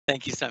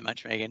Thank you so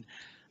much, Megan.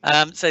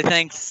 So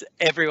thanks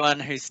everyone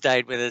who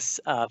stayed with us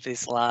for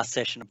this last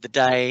session of the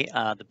day,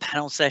 the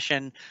panel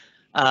session.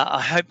 I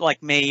hope,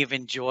 like me, you've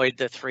enjoyed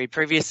the 3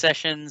 previous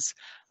sessions,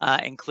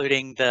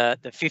 including the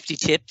 50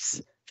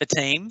 tips for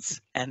teams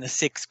and the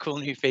 6 cool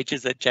new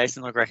features that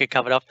Jason LaGreca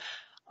covered off.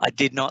 I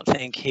did not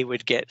think he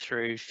would get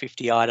through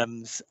 50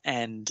 items,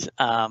 and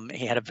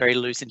he had a very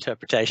loose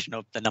interpretation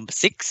of the number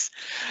 6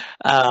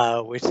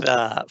 with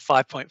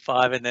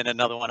 5.5 and then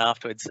another one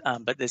afterwards.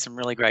 But there's some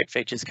really great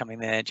features coming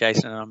there,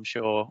 Jason, and I'm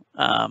sure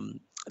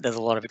there's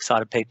a lot of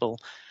excited people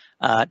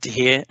to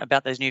hear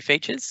about those new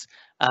features.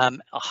 I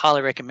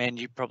highly recommend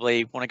you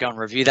probably want to go and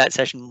review that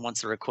session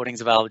once the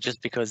recording's available,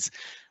 just because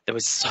there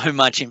was so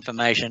much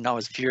information. I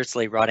was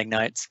furiously writing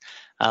notes,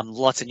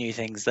 lots of new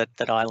things that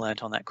I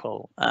learned on that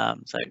call.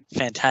 So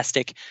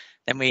fantastic.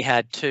 Then we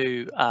had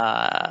 2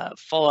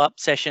 follow-up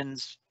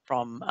sessions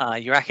from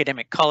your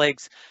academic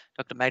colleagues,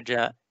 Dr.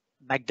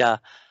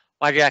 Magda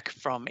Wajak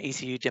from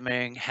ECU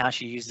demoing how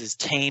she uses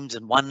Teams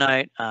and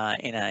OneNote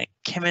in a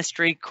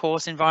chemistry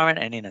course environment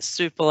and in a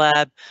super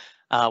lab,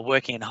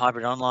 working in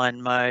hybrid online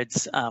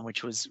modes,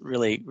 which was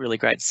really, really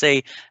great to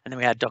see. And then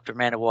we had Dr.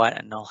 Amanda White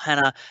and Noel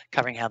Hanna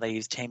covering how they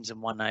use Teams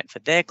and OneNote for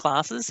their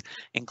classes,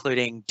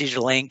 including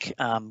Digital Ink,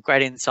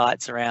 great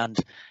insights around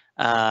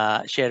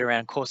shared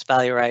around course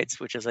failure rates,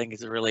 which I think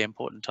is a really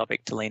important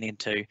topic to lean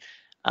into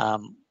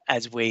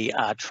as we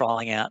are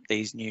trialing out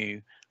these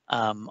new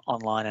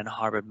online and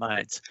hybrid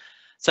modes.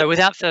 So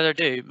without further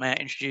ado, may I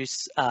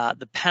introduce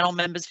the panel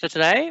members for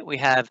today. We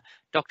have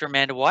Dr.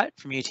 Amanda White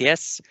from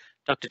UTS,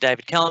 Dr.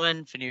 David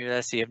Kellerman from the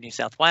University of New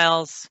South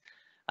Wales,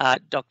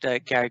 Dr.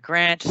 Gary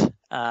Grant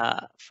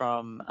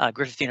from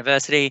Griffith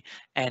University,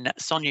 and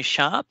Sonia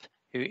Sharp,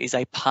 who is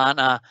a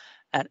partner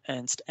at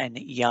Ernst &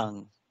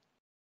 Young.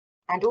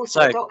 And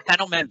also so,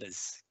 panel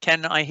members,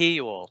 can I hear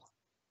you all?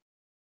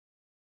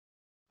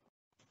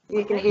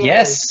 You can hear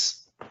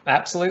Yes, me.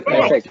 Absolutely.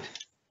 Perfect.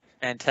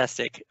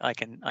 Fantastic. I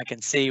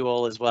can see you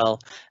all as well,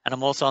 and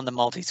I'm also on the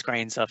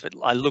multi-screen. So if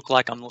I look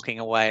like I'm looking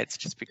away, it's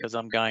just because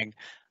I'm going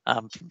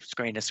from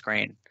screen to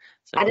screen.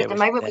 So and at the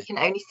moment, we can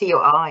only see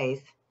your eyes.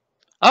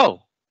 Oh,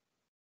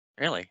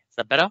 really? Is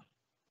that better?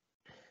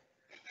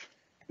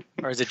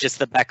 Or is it just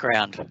the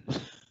background?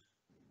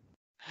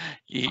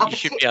 You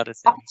should be able to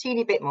see. Up a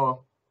teeny bit more.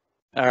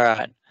 All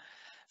right.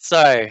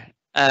 So,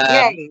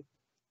 yay.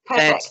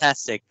 Perfect.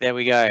 Fantastic. There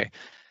we go.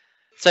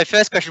 So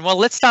first question, well,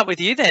 let's start with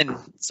you then,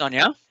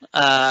 Sonia,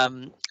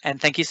 and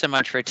thank you so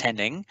much for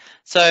attending.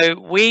 So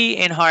we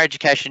in higher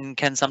education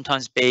can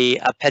sometimes be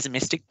a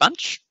pessimistic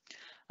bunch,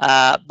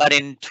 but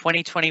in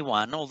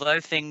 2021,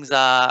 although things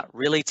are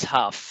really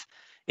tough,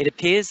 it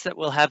appears that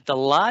we'll have the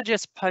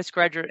largest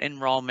postgraduate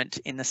enrolment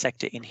in the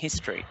sector in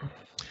history,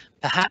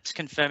 perhaps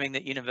confirming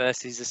that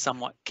universities are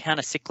somewhat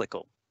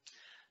counter-cyclical.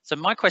 So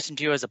my question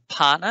to you as a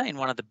partner in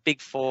one of the big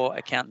 4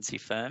 accountancy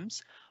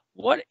firms,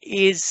 what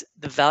is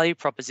the value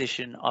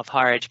proposition of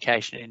higher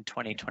education in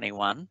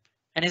 2021,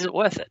 and is it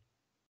worth it?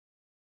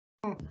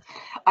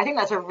 I think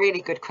that's a really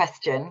good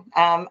question.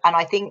 And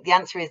I think the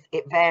answer is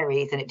it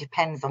varies and it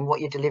depends on what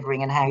you're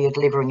delivering and how you're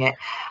delivering it.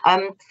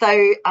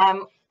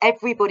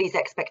 Everybody's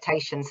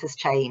expectations has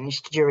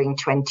changed during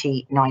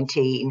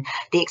 2019.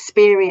 The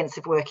experience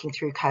of working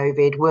through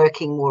COVID,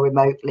 working more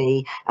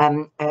remotely,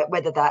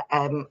 whether that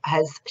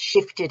has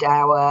shifted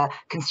our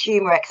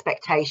consumer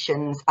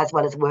expectations as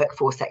well as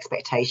workforce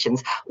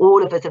expectations.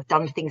 All of us have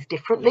done things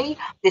differently.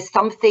 There's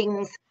some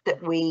things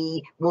that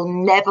we will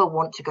never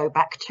want to go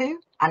back to,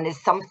 and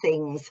there's some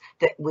things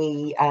that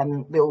we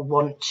will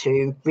want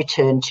to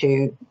return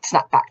to,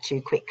 snap back to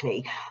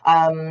quickly.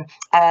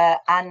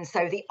 And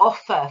so the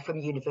offer from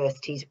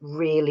universities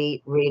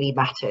really, really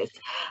matters.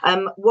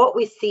 What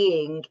we're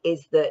seeing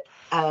is that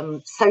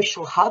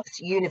social hubs,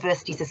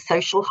 universities are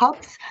social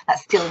hubs.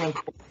 That's still an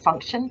important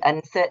function,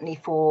 and certainly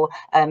for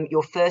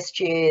your first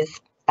years,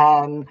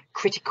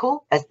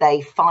 critical as they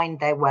find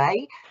their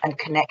way and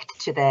connect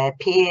to their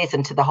peers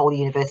and to the whole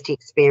university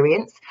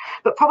experience.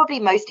 But probably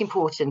most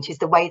important is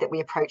the way that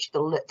we approach the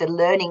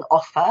learning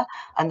offer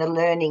and the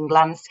learning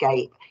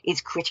landscape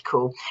is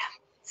critical.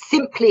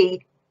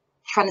 Simply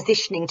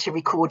transitioning to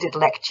recorded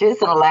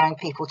lectures and allowing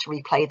people to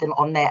replay them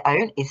on their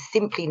own is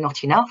simply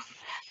not enough.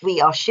 We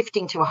are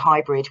shifting to a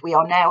hybrid. We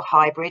are now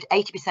hybrid.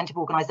 80% of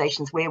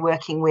organisations we're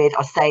working with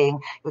are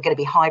saying we're going to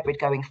be hybrid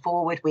going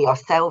forward. We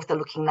ourselves are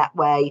looking that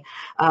way.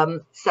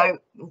 So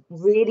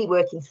really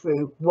working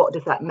through what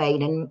does that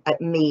mean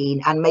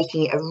and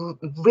making it a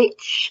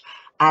rich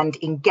and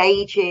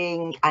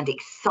engaging and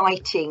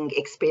exciting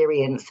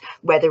experience,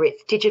 whether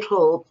it's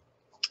digital,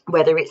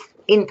 whether it's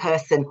in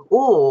person,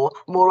 or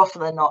more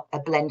often than not, a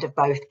blend of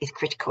both is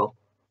critical.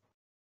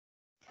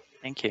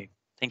 Thank you.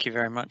 Thank you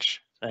very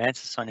much.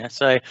 Answer, Sonia.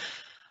 So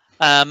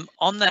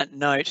on that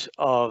note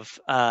of,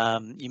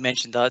 you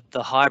mentioned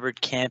the hybrid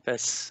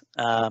campus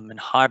and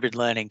hybrid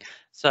learning.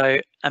 So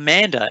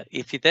Amanda,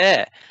 if you're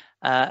there,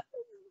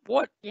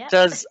 what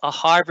does a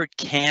hybrid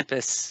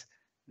campus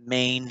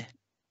mean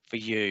for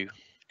you?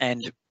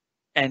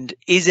 And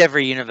is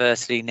every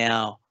university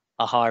now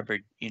a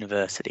hybrid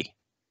university?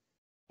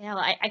 Yeah,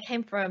 I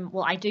came from,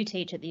 well, I do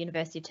teach at the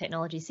University of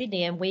Technology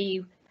Sydney, and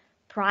we,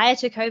 prior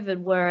to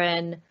COVID, were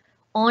an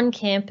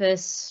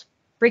on-campus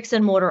bricks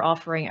and mortar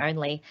offering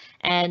only.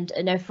 And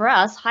for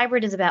us,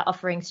 hybrid is about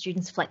offering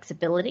students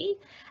flexibility.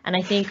 And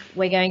I think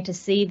we're going to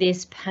see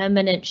this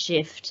permanent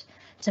shift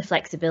to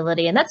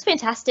flexibility. And that's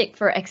fantastic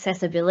for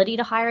accessibility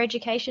to higher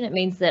education. It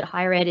means that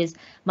higher ed is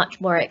much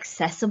more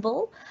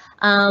accessible.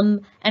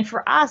 And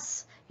for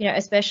us,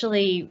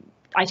 especially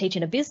I teach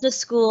in a business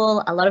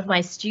school. A lot of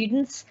my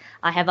students,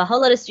 I have a whole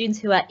lot of students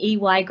who are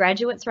EY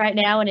graduates right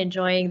now and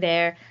enjoying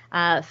their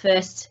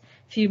first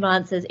few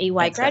months as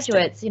EY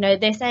graduates.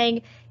 They're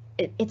saying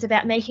it's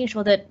about making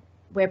sure that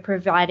we're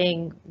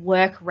providing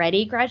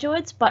work-ready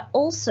graduates, but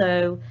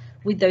also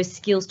with those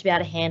skills to be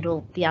able to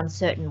handle the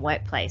uncertain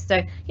workplace.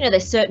 So,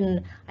 there's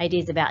certain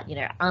ideas about,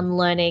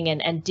 unlearning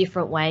and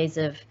different ways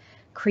of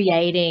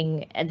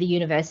creating the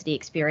university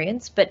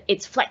experience, but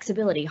it's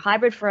flexibility.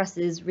 Hybrid for us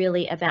is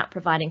really about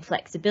providing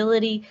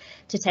flexibility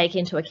to take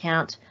into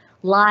account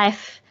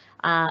life,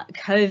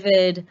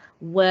 COVID,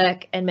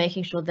 work, and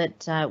making sure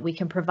that we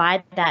can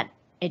provide that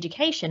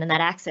education and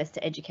that access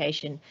to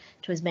education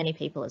to as many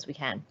people as we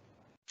can.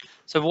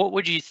 So what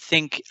would you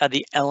think are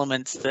the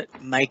elements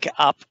that make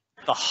up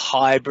the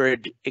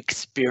hybrid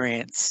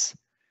experience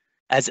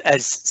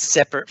as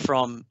separate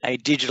from a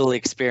digital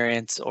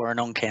experience or an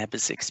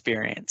on-campus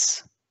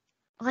experience?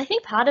 Well, I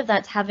think part of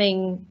that's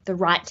having the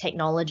right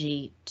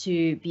technology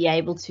to be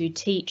able to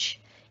teach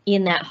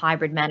in that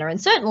hybrid manner.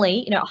 And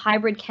certainly,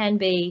 hybrid can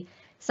be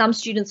some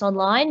students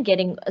online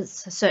getting a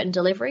certain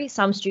delivery,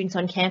 some students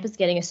on campus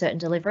getting a certain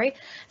delivery.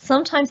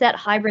 Sometimes that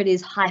hybrid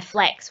is high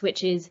flex,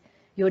 which is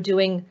you're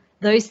doing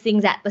those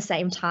things at the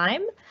same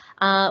time,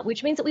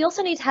 which means that we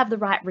also need to have the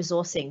right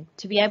resourcing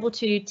to be able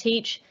to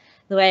teach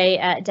the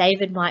way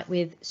David might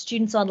with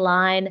students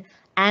online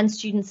and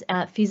students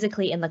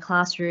physically in the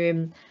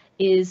classroom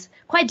is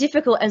quite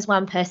difficult as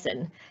one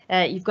person.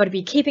 You've got to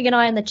be keeping an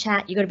eye on the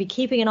chat, you've got to be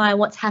keeping an eye on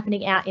what's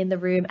happening out in the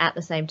room at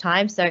the same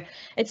time. So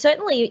it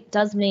certainly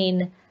does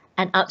mean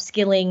an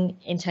upskilling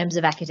in terms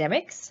of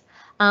academics.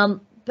 But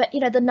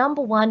the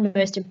number one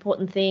most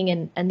important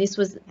thing, and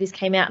this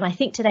came out, and I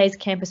think today's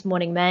Campus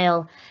Morning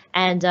Mail,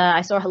 and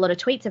I saw a lot of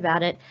tweets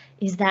about it,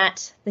 is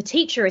that the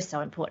teacher is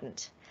so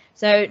important.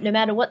 So no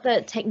matter what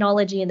the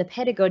technology and the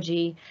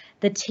pedagogy,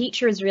 the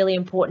teacher is really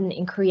important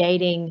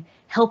in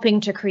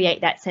helping to create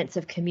that sense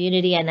of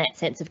community and that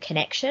sense of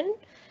connection.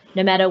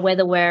 No matter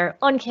whether we're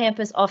on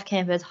campus, off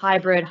campus,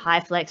 hybrid, high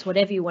flex,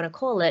 whatever you want to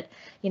call it,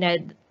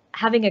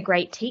 having a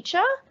great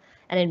teacher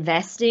and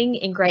investing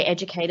in great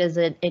educators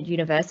at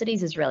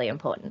universities is really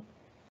important.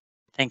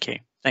 Thank you.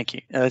 Thank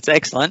you. That's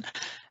excellent.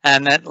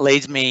 And that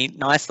leads me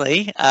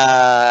nicely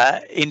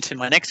into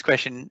my next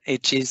question,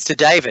 which is to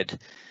David.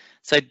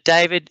 So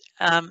David,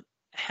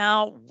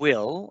 how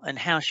will and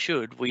how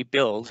should we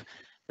build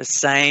the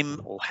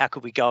same, or how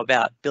could we go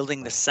about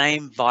building the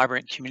same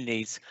vibrant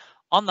communities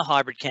on the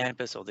hybrid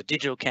campus or the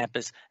digital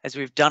campus as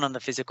we've done on the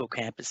physical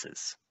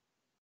campuses?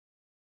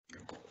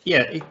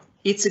 Yeah,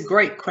 it's a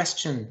great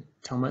question,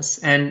 Thomas,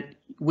 and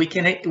we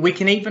can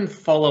even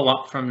follow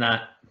up from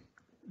that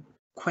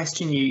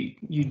question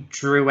you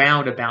drew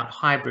out about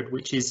hybrid,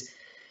 which is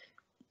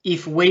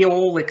if we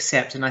all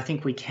accept, and I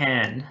think we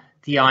can,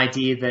 the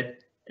idea that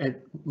a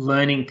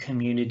learning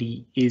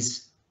community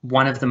is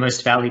one of the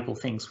most valuable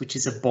things, which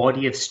is a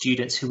body of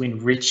students who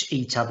enrich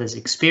each other's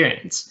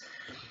experience.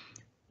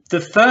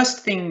 The first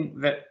thing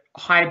that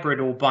hybrid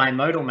or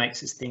bimodal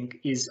makes us think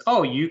is,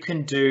 oh, you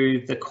can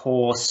do the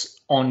course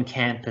on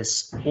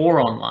campus or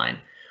online.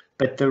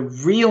 But the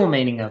real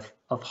meaning of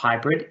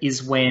hybrid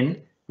is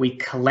when we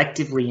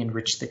collectively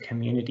enrich the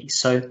community.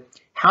 So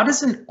how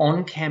does an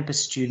on-campus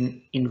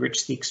student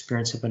enrich the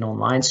experience of an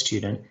online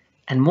student?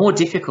 And more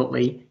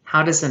difficultly,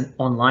 how does an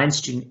online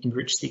student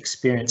enrich the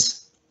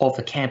experience of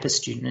a campus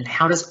student? And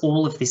how does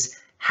all of this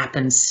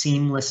happen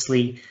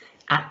seamlessly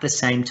at the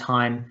same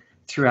time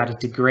throughout a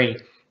degree?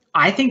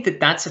 I think that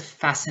that's a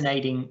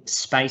fascinating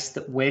space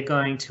that we're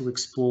going to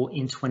explore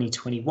in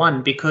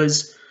 2021,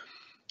 because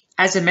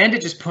as Amanda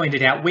just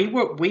pointed out, we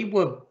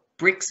were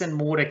bricks and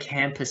mortar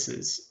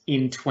campuses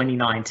in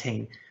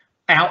 2019.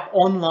 Our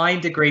online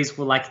degrees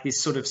were like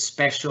this sort of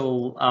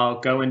special,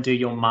 go and do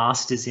your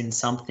master's in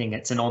something.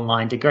 It's an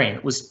online degree, and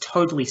it was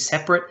totally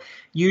separate,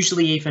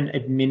 usually even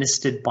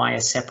administered by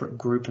a separate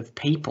group of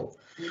people.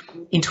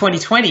 In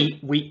 2020,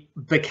 we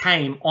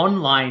became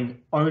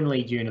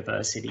online-only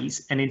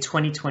universities, and in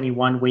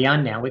 2021, we are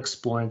now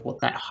exploring what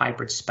that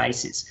hybrid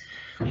space is.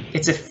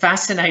 It's a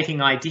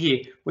fascinating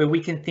idea where we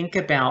can think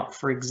about,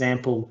 for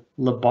example,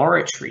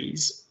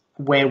 laboratories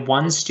where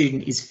one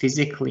student is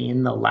physically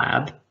in the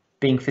lab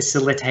being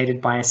facilitated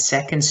by a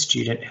second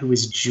student who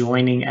is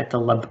joining at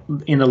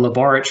in the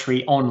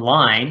laboratory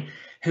online,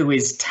 who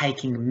is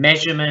taking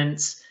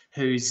measurements,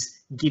 who's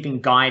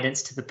giving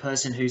guidance to the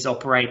person who's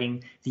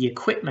operating the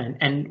equipment.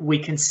 And we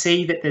can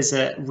see that there's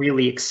a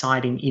really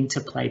exciting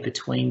interplay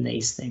between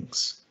these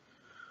things.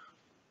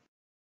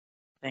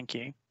 Thank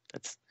you.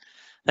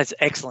 That's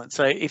excellent.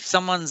 So if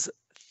someone's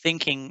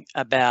thinking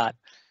about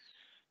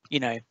you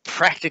know,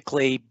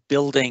 practically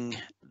building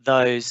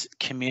those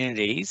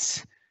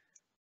communities,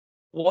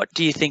 what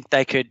do you think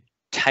they could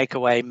take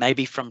away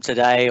maybe from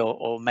today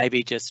or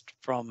maybe just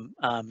from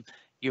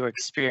your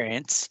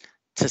experience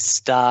to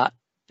start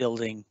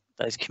building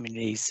those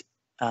communities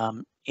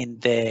in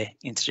their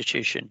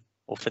institution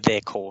or for their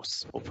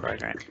course or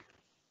program?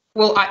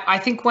 Well, I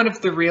think one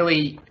of the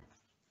really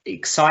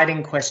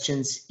exciting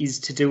questions is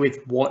to do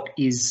with what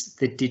is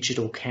the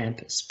digital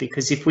campus,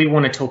 because if we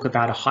want to talk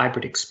about a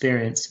hybrid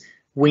experience,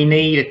 we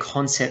need a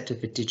concept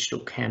of a digital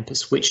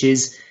campus, which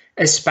is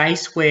a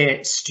space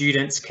where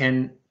students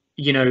can,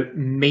 you know,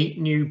 meet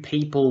new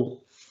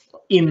people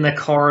in the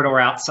corridor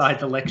outside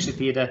the lecture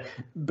theatre,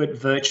 but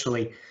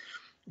virtually.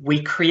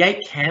 We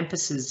create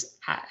campuses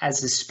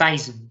as a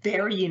space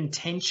very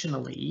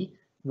intentionally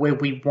where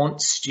we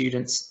want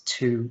students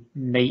to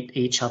meet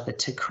each other,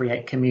 to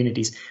create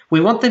communities.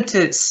 We want them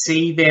to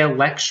see their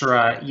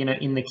lecturer, you know,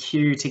 in the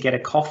queue to get a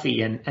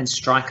coffee and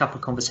strike up a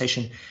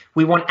conversation.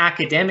 We want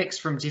academics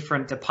from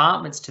different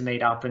departments to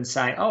meet up and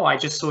say, oh, I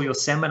just saw your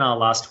seminar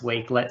last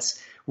week,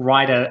 let's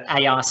write a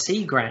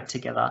ARC grant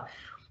together.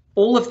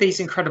 All of these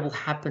incredible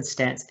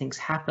happenstance things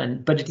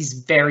happen, but it is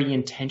very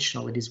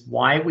intentional. It is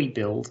why we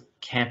build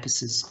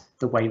campuses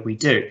the way we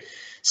do.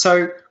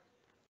 So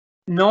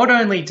not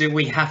only do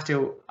we have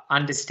to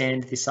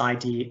understand this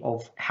idea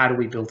of how do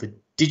we build a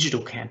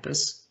digital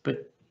campus,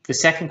 but the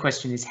second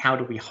question is how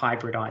do we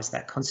hybridize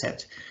that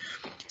concept?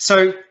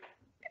 So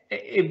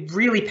a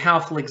really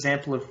powerful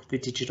example of the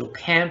digital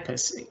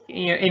campus,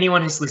 you know,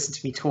 anyone who's listened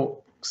to me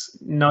talks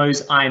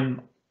knows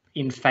I'm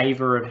in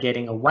favor of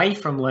getting away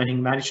from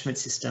learning management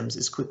systems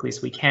as quickly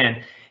as we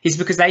can, is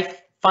because they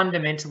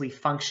fundamentally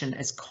function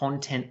as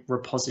content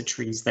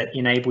repositories that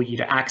enable you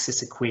to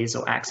access a quiz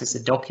or access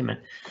a document.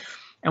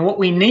 And what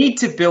we need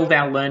to build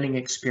our learning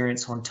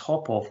experience on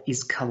top of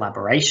is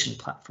collaboration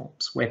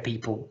platforms where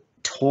people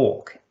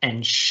talk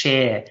and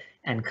share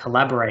and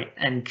collaborate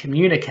and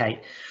communicate.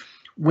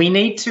 We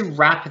need to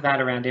wrap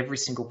that around every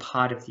single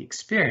part of the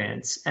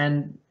experience.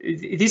 And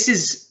this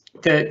is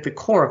the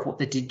core of what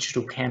the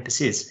digital campus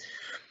is.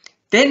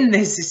 Then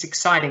there's this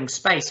exciting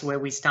space where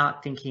we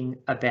start thinking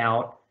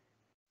about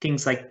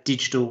things like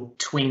digital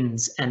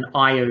twins and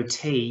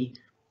IoT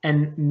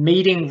and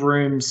meeting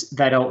rooms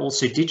that are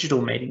also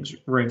digital meeting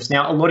rooms.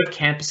 Now, a lot of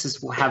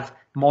campuses will have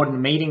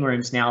modern meeting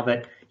rooms now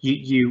that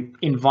you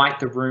invite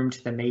the room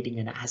to the meeting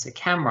and it has a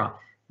camera.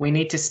 We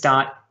need to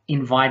start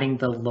inviting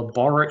the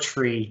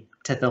laboratory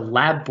to the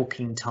lab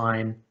booking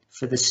time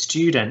for the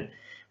student.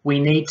 We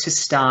need to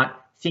start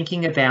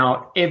thinking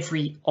about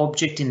every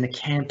object in the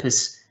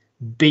campus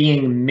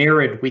being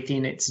mirrored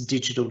within its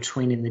digital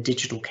twin in the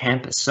digital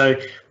campus. So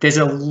there's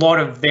a lot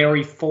of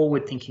very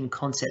forward-thinking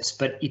concepts,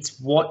 but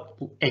it's what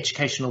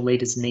educational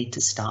leaders need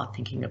to start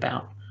thinking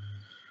about.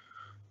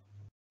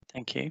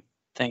 Thank you.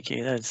 Thank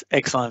you. That's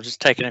excellent. I've just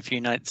taken a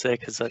few notes there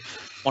because I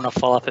want to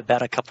follow up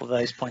about a couple of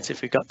those points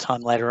if we've got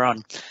time later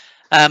on.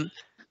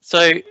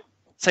 So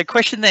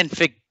question then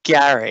for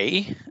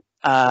Gary,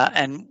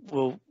 and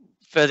we'll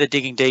further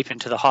digging deep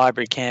into the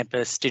hybrid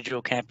campus,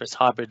 digital campus,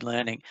 hybrid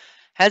learning.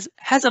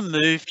 Has a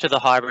move to the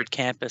hybrid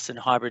campus and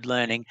hybrid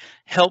learning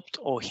helped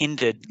or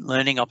hindered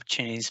learning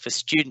opportunities for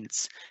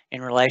students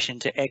in relation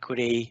to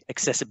equity,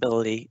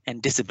 accessibility,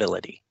 and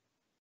disability?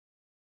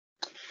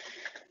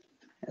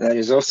 That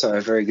is also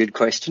a very good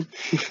question.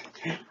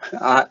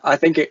 I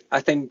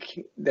think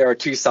there are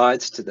two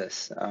sides to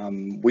this.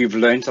 We've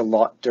learned a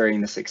lot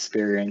during this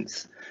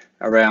experience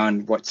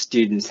around what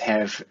students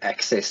have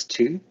access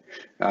to.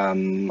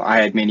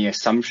 I had many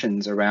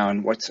assumptions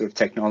around what sort of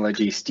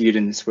technology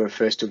students were,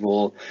 first of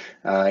all,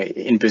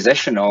 in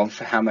possession of,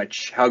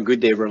 how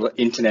good their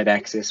internet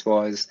access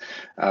was,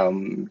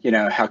 you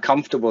know, how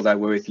comfortable they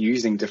were with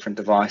using different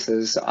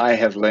devices. I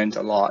have learned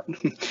a lot.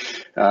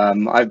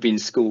 I've been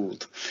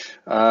schooled.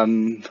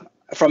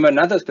 From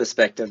another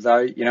perspective,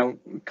 though, you know,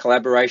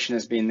 collaboration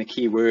has been the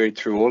key word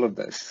through all of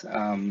this.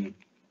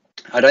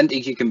 I don't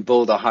think you can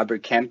build a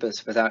hybrid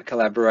campus without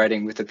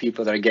collaborating with the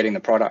people that are getting the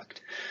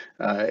product.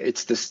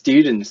 It's the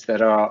students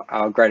that are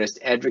our greatest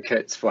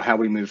advocates for how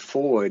we move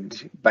forward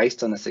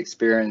based on this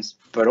experience,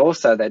 but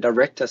also they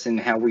direct us in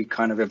how we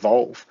kind of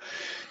evolve.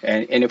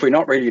 And if we're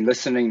not really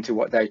listening to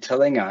what they're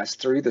telling us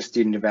through the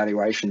student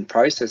evaluation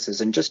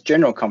processes and just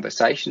general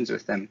conversations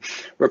with them,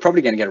 we're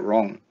probably going to get it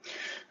wrong.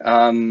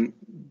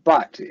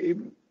 But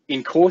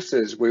in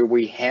courses where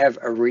we have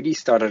already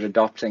started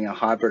adopting a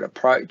hybrid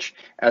approach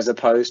as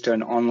opposed to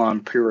an online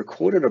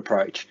pre-recorded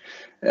approach,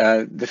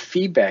 the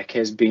feedback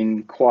has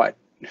been quite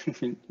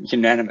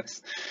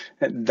unanimous.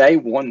 They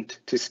want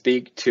to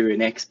speak to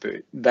an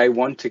expert. They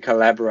want to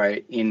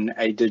collaborate in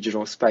a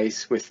digital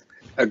space with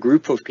a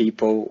group of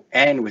people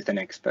and with an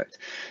expert.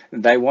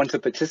 They want to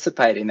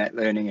participate in that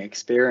learning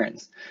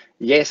experience.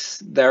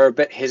 Yes, they're a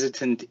bit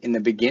hesitant in the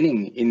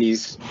beginning in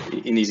these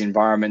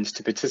environments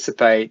to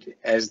participate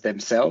as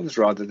themselves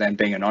rather than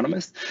being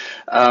anonymous.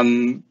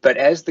 But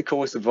as the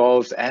course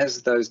evolves,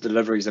 as those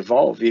deliveries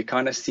evolve, you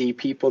kind of see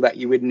people that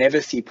you would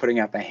never see putting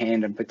up a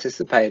hand and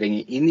participating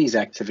in these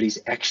activities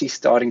actually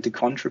starting to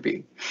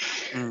contribute.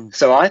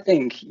 So I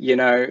think, you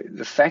know,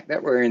 the fact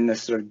that we're in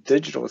this sort of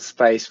digital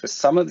space for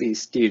some of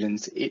these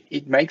students,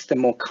 it makes them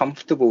more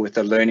comfortable with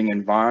the learning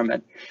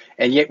environment.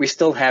 And yet we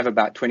still have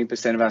about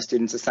 20% of our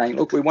students are saying,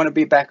 look, we want to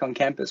be back on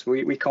campus.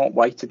 We can't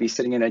wait to be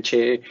sitting in a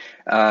chair,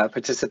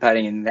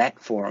 participating in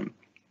that forum.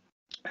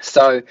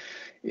 So,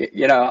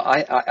 you know,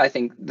 I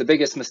think the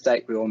biggest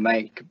mistake we will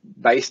make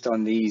based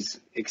on these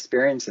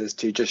experiences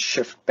to just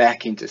shift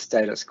back into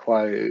status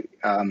quo.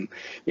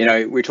 You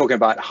know, we're talking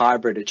about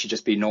hybrid, it should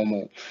just be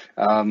normal.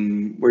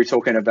 We're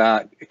talking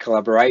about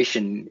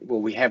collaboration.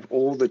 Well, we have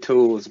all the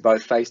tools,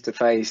 both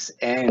face-to-face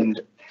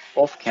and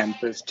off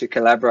campus, to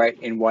collaborate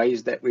in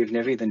ways that we've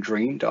never even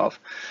dreamed of.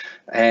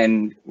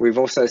 And we've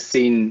also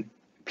seen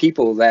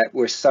people that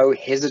were so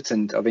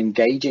hesitant of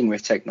engaging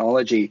with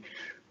technology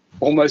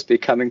almost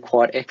becoming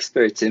quite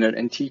experts in it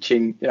and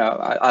teaching. You know,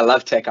 I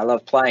love tech, I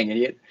love playing, and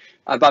yet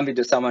I bumped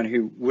into someone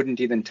who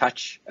wouldn't even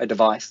touch a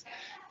device.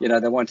 You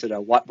know, they wanted a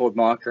whiteboard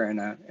marker and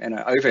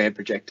an overhead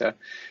projector,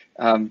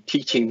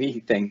 teaching me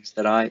things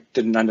that I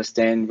didn't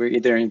understand were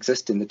either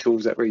exist in the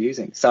tools that we're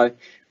using. So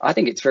I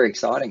think it's very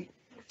exciting.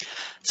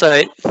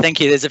 So thank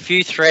you. There's a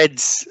few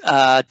threads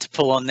to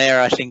pull on there,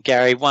 I think,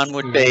 Gary. One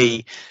would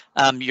be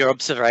your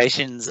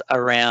observations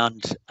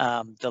around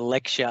the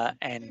lecture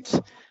and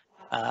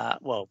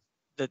well,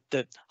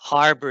 the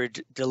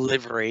hybrid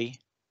delivery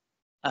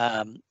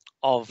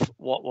of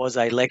what was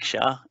a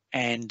lecture,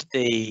 and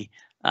the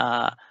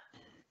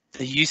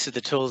use of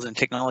the tools and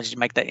technology to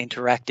make that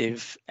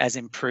interactive as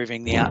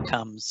improving the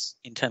outcomes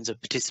in terms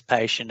of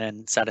participation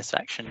and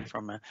satisfaction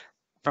from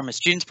a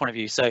student's point of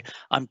view. So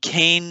I'm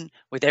keen,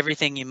 with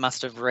everything you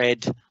must have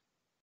read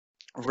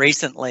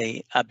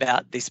recently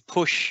about this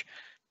push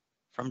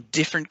from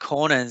different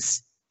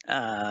corners,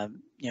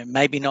 you know,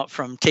 maybe not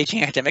from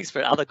teaching academics,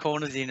 but other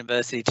corners of the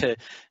university,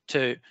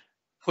 to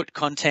put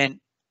content,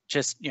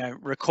 just, you know,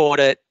 record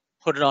it,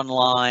 put it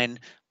online,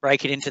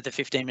 break it into the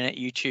 15-minute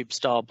YouTube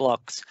style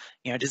blocks.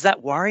 You know, does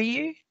that worry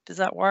you? Does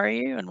that worry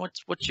you? And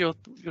what's your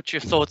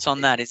thoughts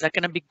on that? Is that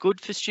going to be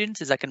good for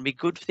students? Is that going to be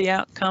good for the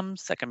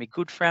outcomes? Is that going to be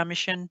good for our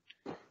mission?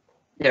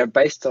 Yeah,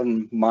 based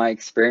on my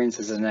experience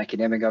as an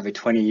academic over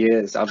 20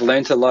 years, I've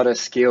learned a lot of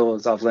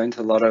skills. I've learned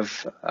a lot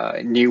of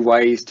new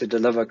ways to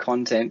deliver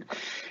content.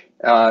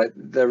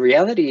 The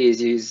reality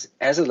is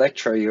as a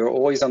lecturer, you're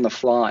always on the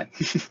fly.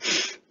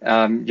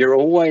 You're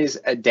always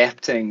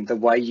adapting the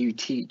way you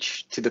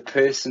teach to the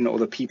person or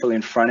the people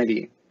in front of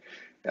you.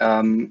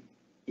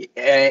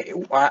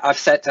 I've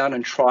sat down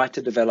and tried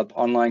to develop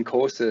online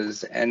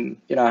courses, and,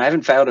 you know, I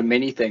haven't failed at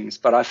many things,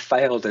 but I've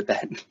failed at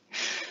that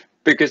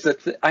because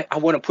I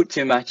want to put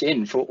too much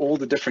in for all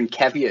the different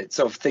caveats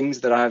of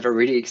things that I've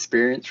already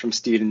experienced from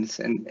students,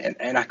 and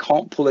I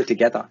can't pull it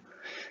together.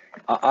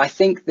 I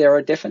think there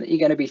are definitely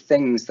going to be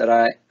things that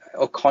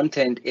or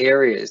content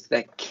areas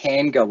that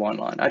can go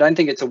online. I don't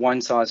think it's a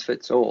one size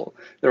fits all.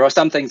 There are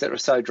some things that are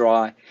so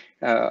dry.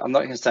 I'm not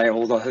going to say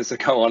all those that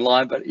go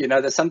online, but, you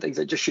know, there's some things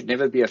that just should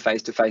never be a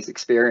face-to-face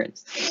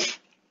experience.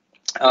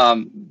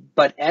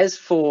 But as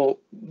for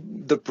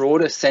the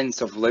broader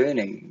sense of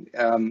learning,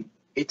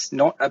 it's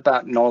not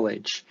about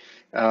knowledge.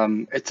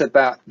 It's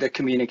about the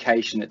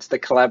communication, it's the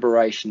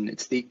collaboration,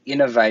 it's the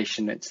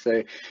innovation, it's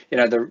the, you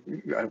know,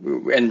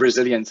 and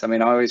resilience. I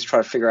mean, I always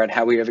try to figure out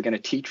how we're ever going to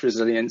teach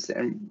resilience,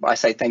 and I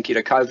say thank you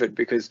to COVID,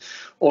 because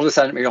all of a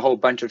sudden we have a whole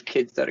bunch of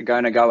kids that are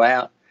going to go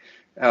out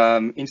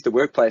into the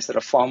workplace that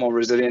are far more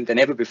resilient than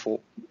ever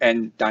before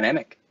and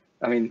dynamic.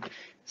 I mean,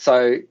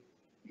 so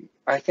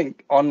I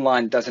think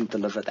online doesn't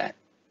deliver that,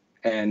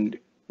 and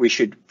we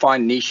should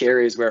find niche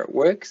areas where it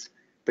works,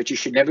 but you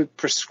should never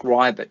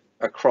prescribe it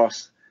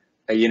across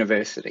a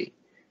university,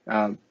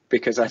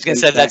 because I was going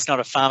to say that's not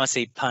a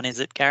pharmacy pun, is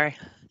it, Gary?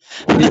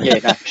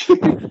 Yeah,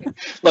 no.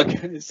 Look,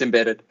 it's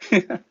embedded.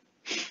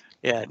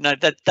 Yeah, no,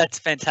 that's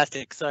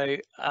fantastic. So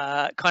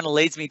kind of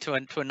leads me to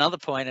another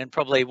point, and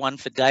probably one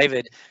for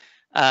David.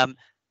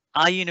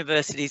 Are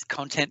universities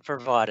content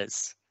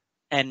providers,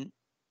 and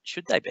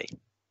should they be?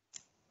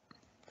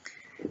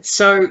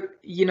 So,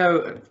 you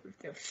know,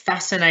 a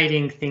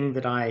fascinating thing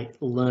that I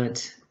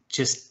learnt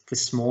just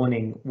this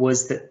morning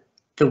was that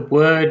the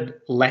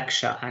word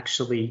lecture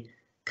actually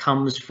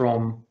comes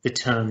from the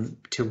term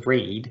to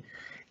read.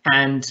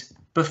 And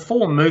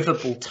before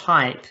movable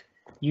type,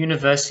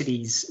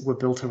 universities were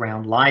built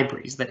around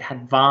libraries that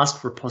had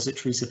vast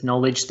repositories of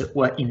knowledge that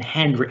were in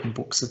handwritten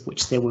books, of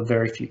which there were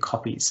very few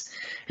copies.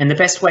 And the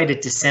best way to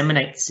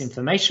disseminate this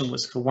information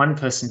was for one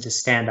person to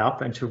stand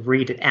up and to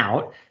read it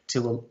out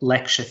to a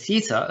lecture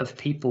theatre of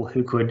people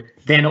who could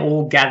then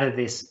all gather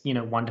this, you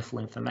know, wonderful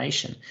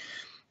information.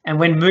 And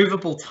when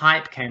movable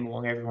type came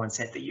along, everyone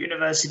said the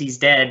university's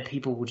dead.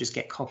 People will just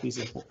get copies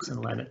of books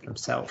and learn it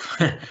themselves.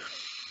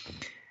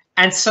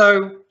 And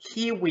so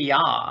here we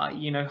are,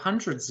 you know,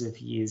 hundreds of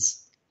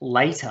years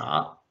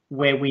later,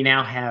 where we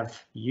now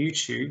have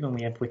YouTube and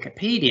we have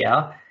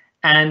Wikipedia,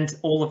 and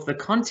all of the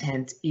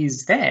content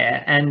is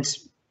there. And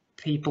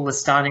people are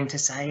starting to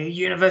say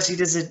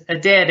universities are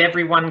dead.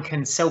 Everyone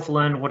can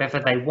self-learn whatever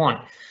they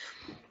want.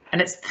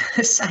 And it's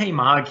the same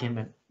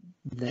argument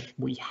that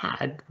we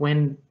had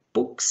when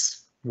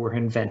books were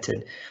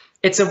invented.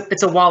 It's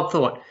a wild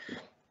thought.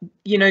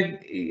 You know,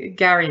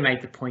 Gary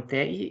made the point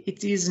there.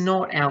 It is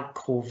not our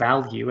core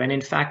value, and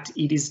in fact,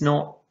 it is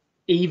not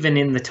even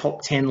in the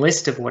top 10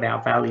 list of what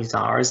our values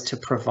are, is to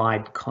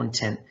provide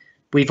content.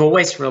 We've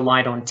always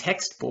relied on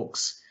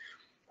textbooks,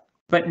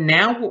 but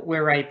now what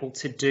we're able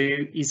to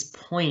do is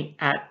point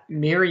at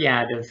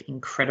myriad of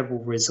incredible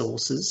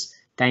resources.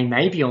 They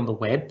may be on the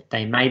web,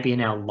 they may be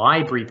in our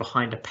library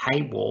behind a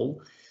paywall,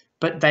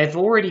 but they've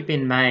already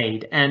been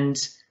made. And,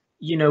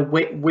 you know,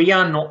 we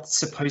are not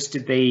supposed to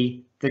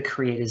be the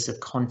creators of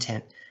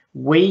content.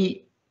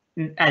 We,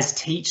 as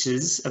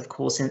teachers, of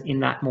course, in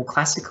that more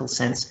classical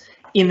sense,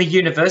 in the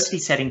university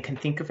setting, can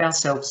think of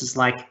ourselves as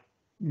like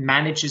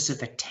managers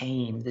of a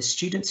team. The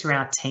students are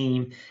our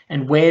team,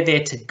 and we're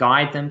there to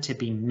guide them, to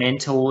be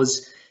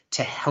mentors,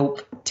 to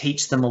help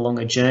teach them along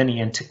a journey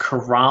and to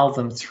corral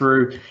them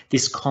through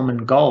this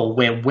common goal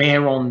where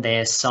we're on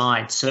their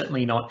side,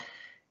 certainly not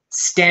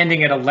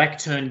standing at a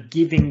lectern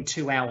giving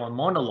 2-hour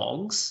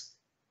monologues,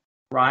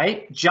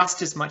 right?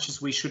 Just as much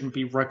as we shouldn't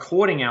be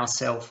recording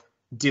ourselves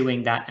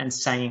doing that and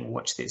saying,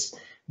 watch this.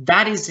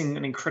 That is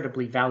an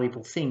incredibly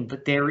valuable thing,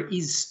 but there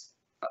is,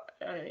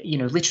 you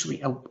know,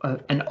 literally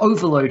an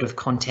overload of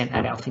content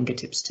at our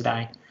fingertips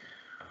today.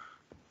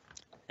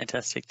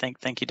 Fantastic.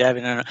 Thank you,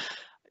 David. And,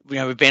 you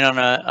know, we've been on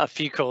a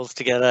few calls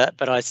together,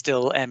 but I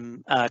still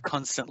am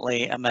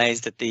constantly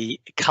amazed at the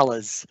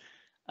colours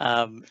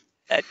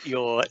at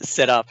your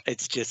setup.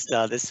 It's just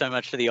there's so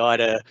much for the eye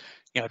to,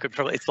 you know,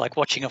 it's like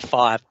watching a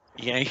fire.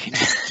 You know, you can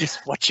just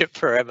watch it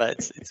forever.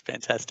 It's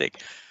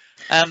fantastic.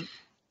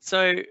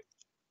 So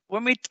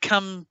when we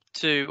come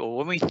to, or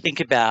when we think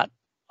about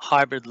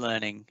hybrid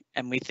learning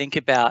and we think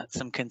about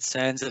some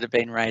concerns that have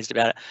been raised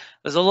about it,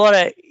 there's a lot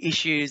of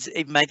issues.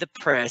 It made the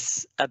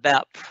press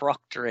about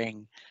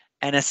proctoring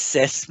and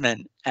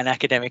assessment and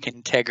academic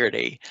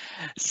integrity.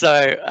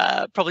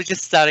 So probably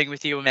just starting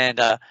with you,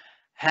 Amanda,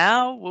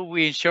 how will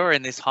we ensure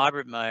in this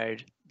hybrid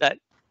mode that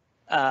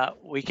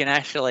we can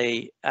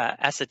actually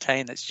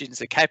ascertain that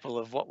students are capable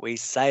of what we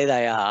say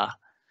they are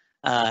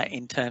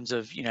in terms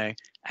of, you know,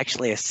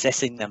 actually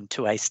assessing them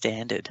to a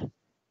standard?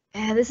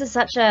 Yeah, this is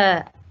such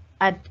a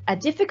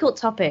difficult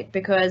topic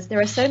because there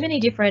are so many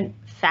different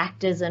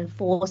factors and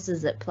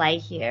forces at play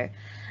here.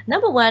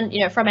 Number one,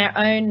 you know, from our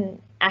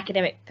own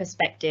academic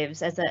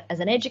perspectives, as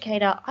an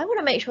educator, I want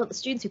to make sure that the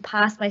students who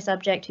pass my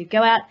subject, who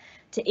go out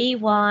to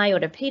EY or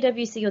to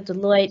PwC or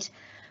Deloitte,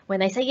 when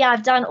they say, yeah,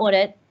 I've done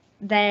audit,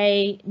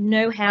 they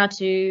know how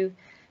to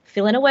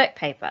fill in a work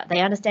paper.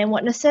 They understand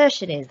what an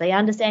assertion is. They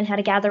understand how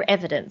to gather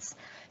evidence.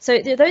 So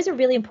those are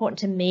really important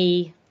to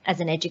me as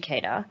an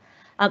educator.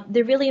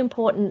 They're really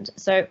important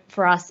so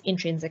for us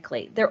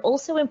intrinsically. They're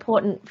also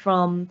important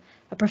from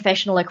a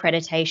professional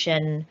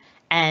accreditation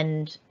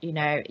and, you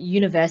know,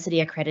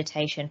 university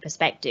accreditation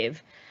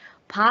perspective.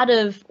 Part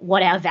of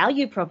what our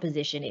value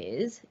proposition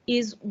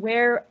is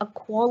we're a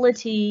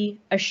quality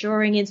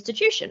assuring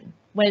institution.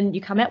 When you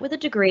come out with a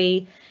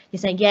degree, you're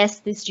saying, yes,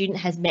 this student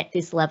has met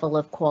this level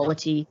of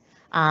quality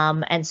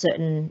and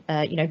certain,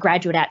 you know,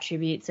 graduate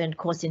attributes and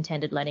course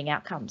intended learning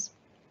outcomes.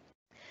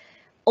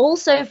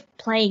 Also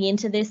playing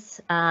into this,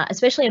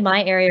 especially in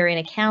my area in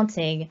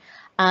accounting,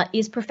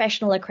 is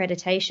professional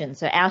accreditation.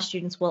 So our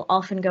students will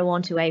often go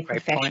on to a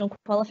professional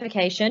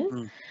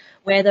qualification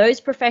where those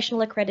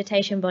professional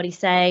accreditation bodies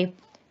say,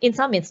 in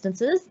some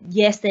instances,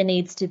 yes, there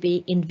needs to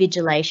be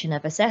invigilation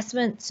of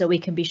assessment so we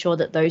can be sure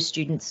that those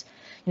students,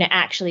 you know,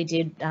 actually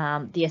did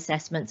the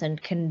assessments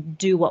and can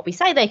do what we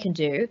say they can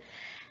do.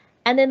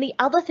 And then the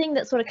other thing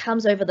that sort of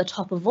comes over the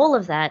top of all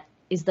of that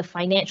is the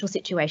financial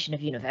situation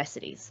of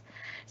universities.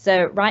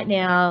 So right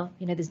now,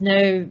 you know, there's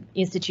no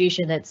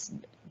institution that's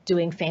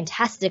doing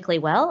fantastically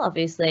well.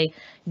 Obviously,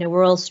 you know,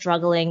 we're all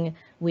struggling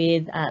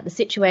with the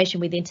situation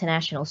with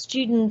international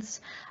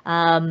students,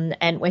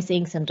 and we're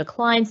seeing some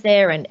declines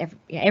there, and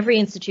every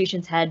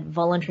institution's had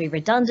voluntary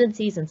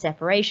redundancies and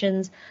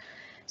separations.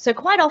 So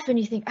quite often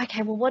you think,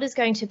 okay, well, what is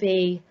going to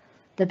be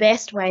the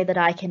best way that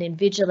I can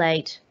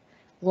invigilate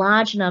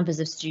large numbers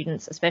of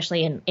students,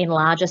 especially in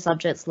larger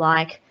subjects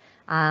like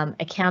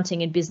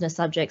accounting and business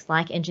subjects,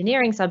 like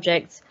engineering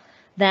subjects,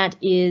 that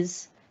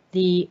is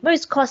the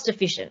most cost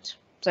efficient.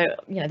 So,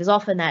 you know, there's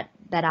often that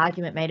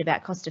argument made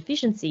about cost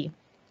efficiency.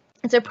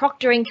 And so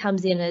proctoring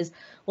comes in as,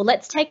 well,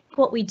 let's take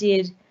what we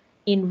did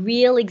in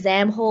real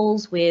exam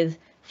halls with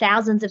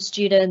thousands of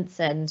students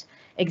and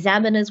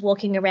examiners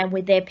walking around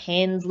with their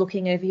pens,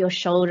 looking over your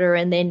shoulder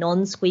and their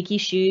non-squeaky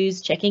shoes,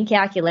 checking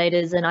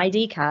calculators and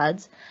ID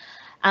cards.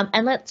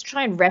 And let's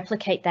try and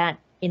replicate that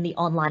in the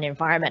online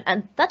environment,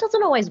 and that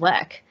doesn't always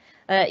work.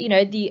 You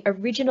know, the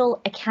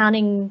original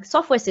accounting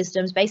software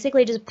systems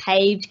basically just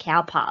paved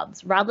cow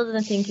paths rather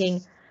than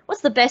thinking,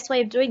 what's the best way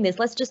of doing this?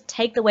 Let's just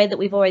take the way that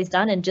we've always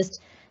done and just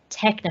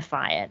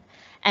technify it.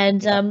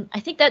 And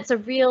I think that's a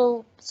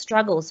real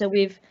struggle. So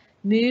we've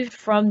moved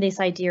from this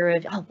idea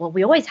of, oh, well,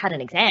 we always had an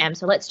exam,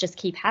 so let's just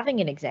keep having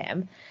an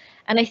exam.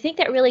 And I think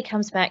that really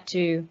comes back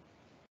to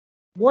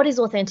what is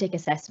authentic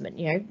assessment,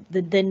 you know,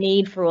 the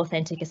need for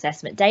authentic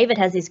assessment. David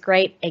has this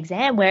great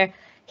exam where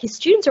his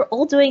students are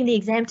all doing the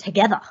exam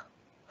together.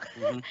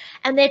 Mm-hmm.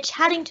 And they're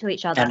chatting to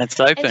each other. And it's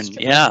open,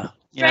 and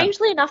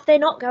strangely enough, they're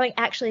not going,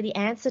 actually, the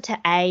answer to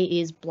A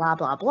is blah,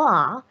 blah,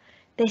 blah.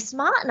 They're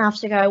smart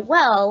enough to go,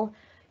 well,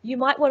 you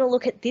might want to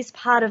look at this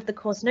part of the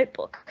course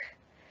notebook,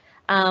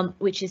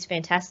 which is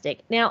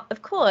fantastic. Now,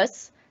 of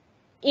course,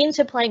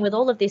 interplaying with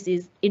all of this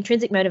is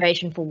intrinsic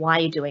motivation for why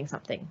you're doing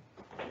something.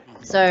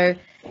 So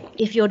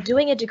if you're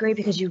doing a degree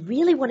because you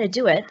really want to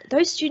do it,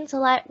 those students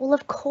are like, well,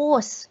 of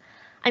course,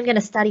 I'm going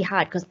to study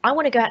hard because I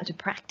want to go out into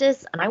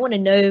practice and I want to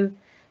know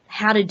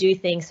how to do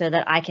things so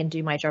that I can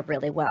do my job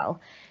really well.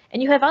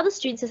 And you have other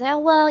students who say, oh,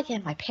 well, yeah,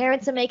 my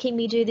parents are making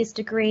me do this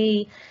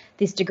degree.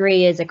 This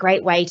degree is a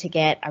great way to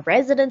get a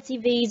residency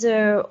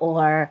visa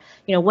or,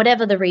 you know,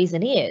 whatever the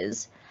reason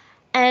is.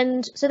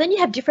 And so then you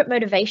have different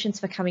motivations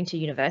for coming to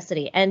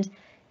university. And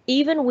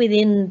even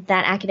within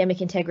that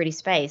academic integrity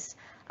space,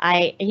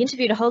 I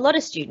interviewed a whole lot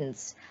of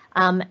students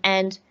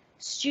and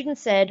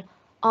students said,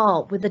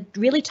 oh, with a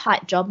really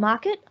tight job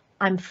market,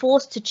 I'm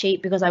forced to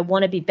cheat because I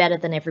want to be better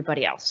than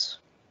everybody else,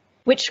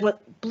 which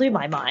blew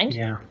my mind.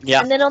 Yeah.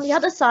 And then on the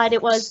other side,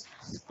 it was,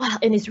 wow,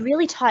 in this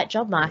really tight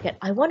job market,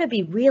 I want to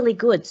be really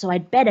good, so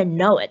I'd better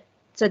know it.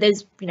 So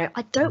there's, you know,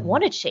 I don't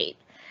want to cheat.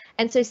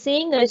 And so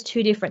seeing those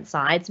two different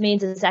sides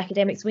means as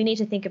academics, we need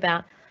to think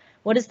about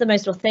what is the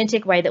most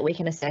authentic way that we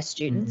can assess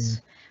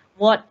students.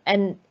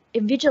 And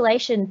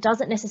invigilation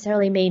doesn't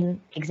necessarily mean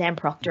exam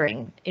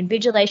proctoring.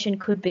 Invigilation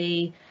could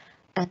be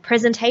a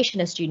presentation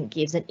a student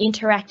gives, an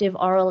interactive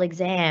oral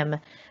exam,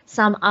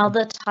 some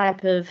other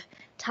type of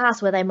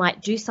task where they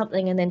might do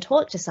something and then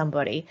talk to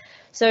somebody.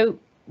 So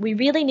we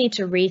really need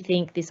to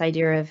rethink this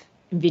idea of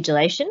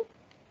invigilation.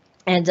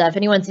 And if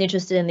anyone's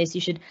interested in this,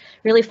 you should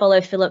really follow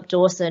Philip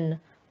Dawson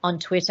on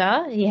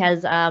Twitter. He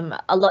has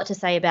a lot to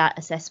say about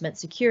assessment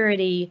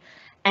security.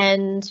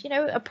 And, you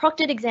know, a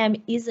proctored exam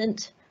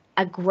isn't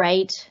a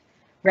great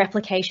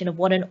replication of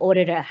what an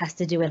auditor has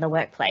to do in the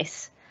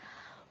workplace.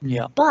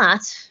 Yeah.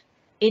 But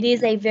it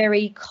is a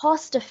very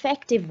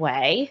cost-effective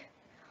way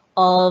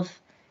of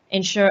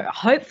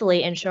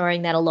hopefully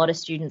ensuring that a lot of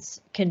students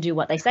can do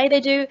what they say they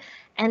do.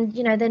 And,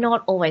 you know, they're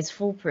not always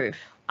foolproof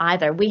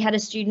either. We had a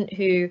student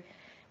who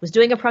was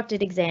doing a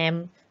proctored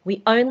exam.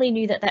 We only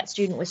knew that that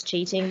student was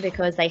cheating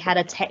because they had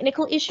a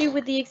technical issue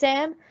with the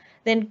exam,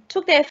 then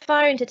took their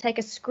phone to take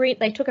a screen.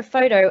 They took a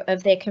photo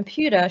of their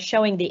computer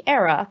showing the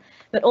error,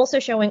 but also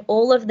showing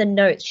all of the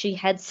notes she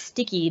had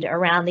stickied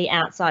around the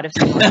outside of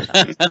the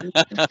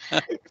monitor.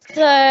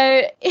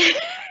 So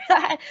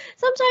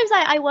sometimes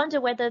I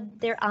wonder whether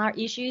there are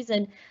issues,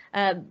 and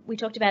we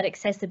talked about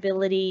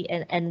accessibility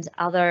and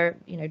other,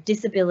 you know,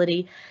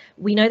 disability.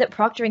 We know that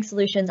proctoring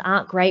solutions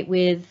aren't great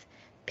with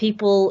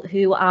people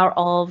who are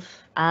of,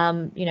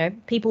 you know,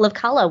 people of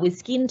color with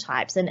skin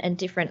types and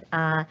different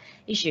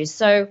issues.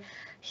 So,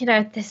 you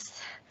know,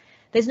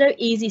 there's no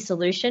easy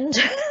solution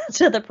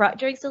to the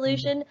proctoring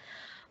solution,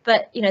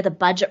 but, you know, the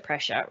budget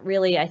pressure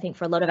really, I think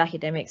for a lot of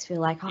academics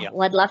feel like, oh,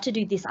 well, I'd love to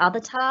do this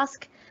other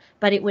task,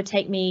 but it would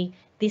take me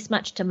this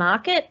much to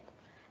mark it.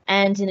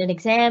 And in an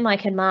exam, I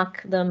can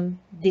mark them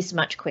this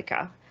much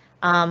quicker.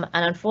 And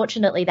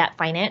unfortunately, that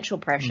financial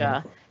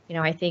pressure, you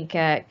know, I think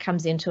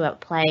comes into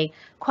play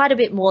quite a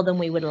bit more than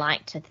we would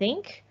like to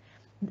think,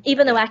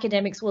 even though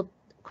academics will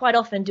quite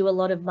often do a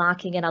lot of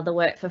marking and other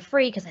work for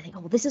free because I think,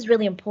 oh, well, this is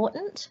really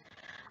important.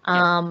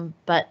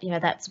 But, you know,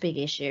 that's a big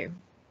issue.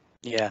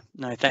 Yeah,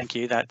 no, thank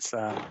you. That's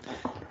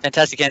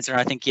fantastic answer.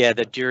 And I think, yeah,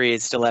 the jury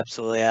is still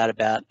absolutely out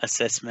about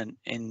assessment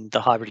in the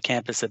hybrid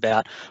campus,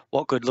 about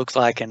what good looks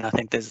like. And I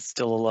think there's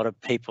still a lot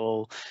of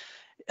people,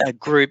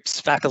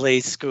 groups, faculty,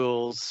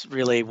 schools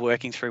really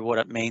working through what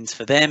it means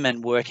for them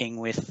and working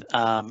with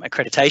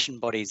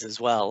accreditation bodies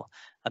as well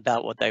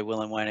about what they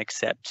will and won't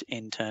accept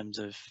in terms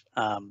of,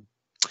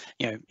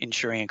 you know,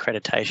 ensuring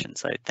accreditation.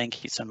 So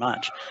thank you so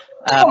much.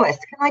 Thomas,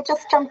 can I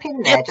just jump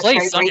in there? Yeah,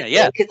 please, Sonia,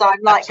 yeah. Because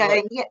I'm like Absolutely.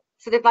 going, yeah.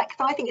 Sort of like,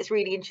 because I think it's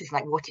really interesting,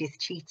 like what is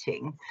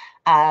cheating,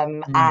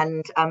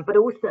 but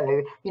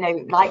also, you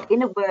know, like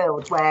in a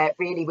world where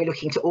really we're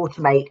looking to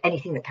automate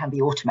anything that can be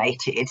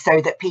automated,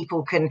 so that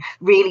people can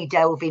really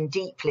delve in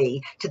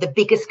deeply to the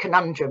biggest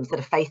conundrums that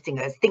are facing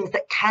us, things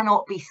that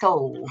cannot be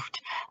solved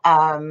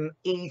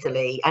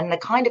easily. And the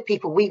kind of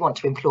people we want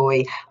to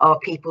employ are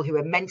people who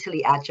are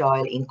mentally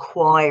agile,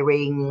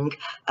 inquiring,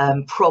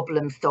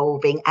 problem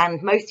solving,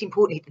 and most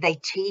importantly, they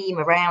team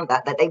around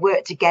that they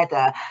work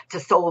together to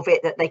solve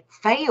it, that they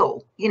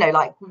fail, you know,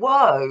 like,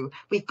 whoa,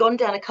 we've gone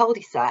down a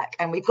cul-de-sac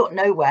and we've got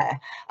nowhere,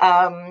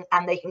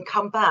 and they can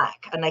come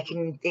back and they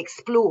can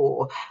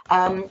explore.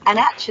 And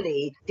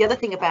actually, the other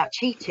thing about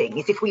cheating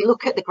is, if we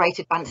look at the great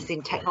advances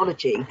in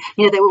technology,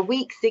 you know, there were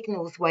weak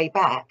signals way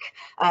back.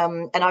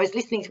 And I was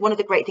listening to, one of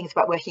the great things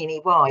about working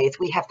in EY is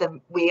we've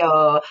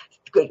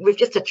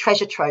just a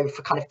treasure trove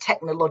for kind of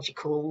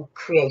technological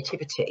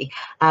creativity.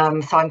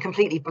 So I'm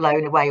completely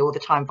blown away all the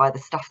time by the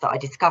stuff that I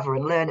discover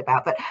and learn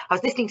about. But I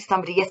was listening to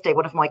somebody yesterday,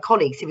 one of my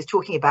colleagues, who was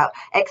talking about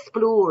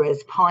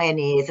explorers,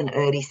 pioneers and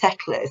early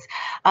settlers,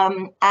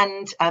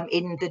 and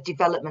in the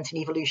development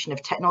and evolution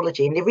of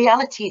technology. And the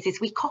reality is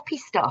we copy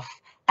stuff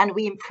and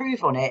we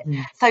improve on it.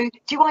 So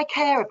do I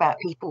care about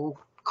people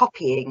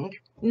copying?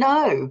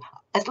 No,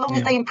 as long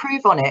as they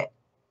improve on it.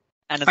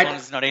 And as long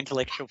as it's not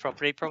intellectual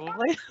property,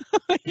 probably.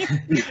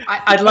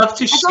 I'd love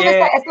to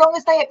share. As long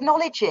as they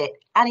acknowledge it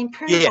and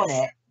improve on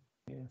it.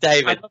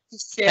 David,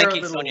 thank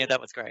you, Sonia. That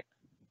was great.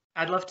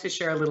 I'd love to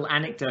share a little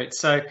anecdote.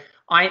 So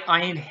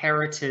I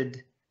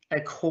inherited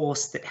a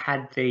course that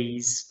had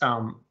these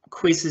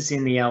quizzes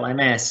in the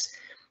LMS.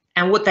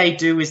 And what they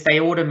do is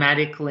they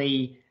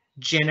automatically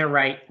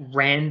generate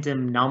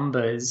random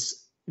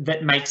numbers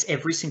that makes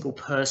every single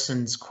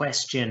person's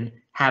question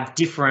have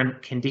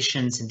different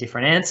conditions and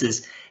different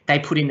answers. They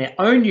put in their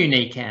own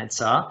unique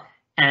answer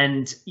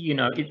and, you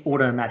know, it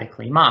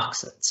automatically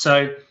marks it.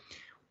 So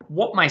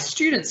what my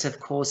students, of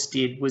course,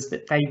 did was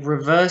that they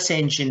reverse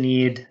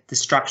engineered the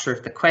structure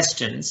of the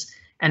questions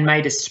and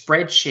made a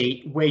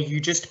spreadsheet where you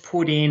just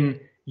put in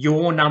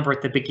your number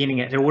at the beginning,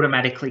 it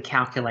automatically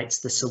calculates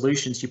the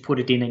solutions. You put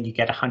it in and you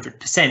get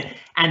 100%,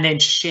 and then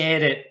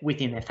shared it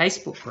within their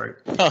Facebook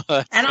group.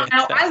 And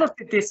I looked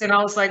at this and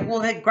I was like,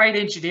 well, that great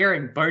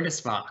engineering,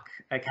 bonus mark.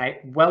 Okay,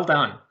 well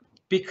done.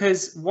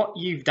 Because what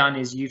you've done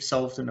is you've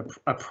solved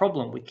a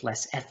problem with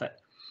less effort.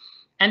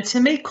 And to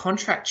me,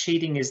 contract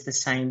cheating is the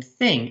same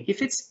thing.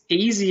 If it's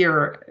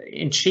easier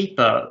and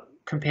cheaper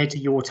compared to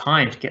your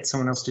time to get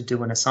someone else to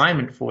do an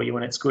assignment for you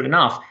and it's good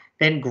enough,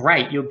 then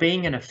great, you're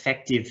being an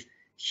effective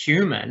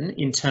human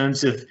in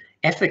terms of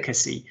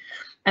efficacy.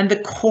 And the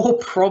core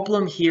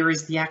problem here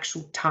is the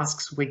actual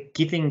tasks we're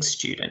giving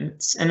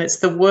students. And it's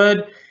the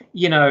word,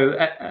 you know,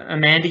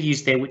 Amanda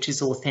used there, which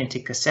is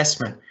authentic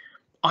assessment.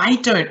 I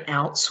don't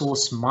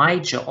outsource my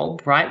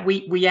job, right?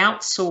 We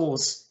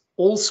outsource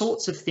all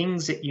sorts of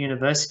things at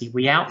university.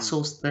 We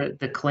outsource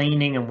the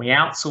cleaning and we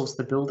outsource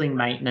the building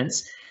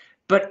maintenance,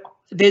 but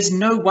there's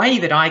no way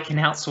that I can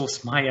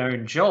outsource my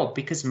own job,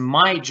 because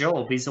my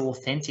job is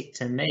authentic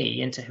to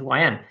me and to who I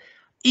am.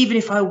 Even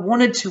if I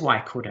wanted to, I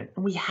couldn't.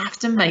 And we have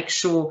to make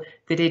sure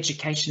that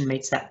education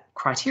meets that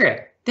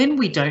criteria. Then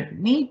we don't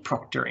need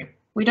proctoring.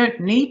 We don't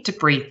need to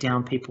breathe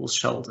down people's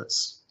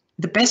shoulders.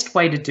 The best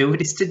way to do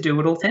it is to do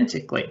it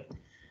authentically.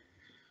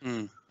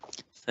 So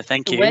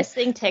thank you. The worst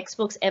thing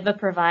textbooks ever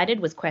provided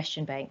was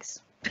question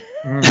banks.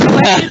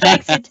 Question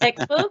banks in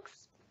textbooks.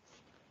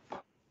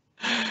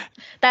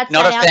 That's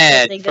not a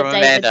fan thing from that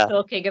Amanda. David's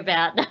talking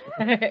about.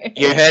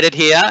 You heard it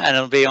here, and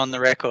it'll be on the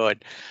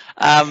record.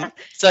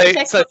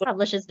 So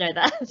publishers know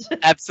that.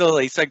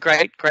 Absolutely. So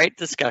great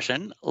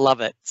discussion.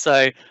 Love it.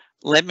 So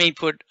let me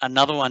put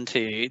another one to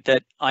you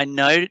that I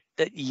know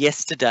that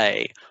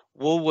yesterday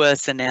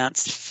Woolworths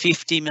announced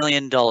 $50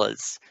 million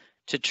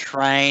to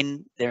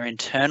train their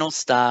internal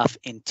staff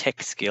in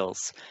tech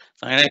skills.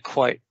 So I'm going to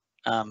quote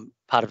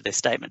part of their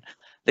statement.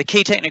 The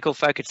key technical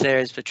focus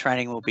areas for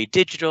training will be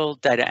digital,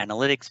 data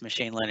analytics,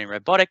 machine learning,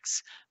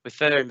 robotics, with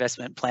further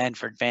investment planned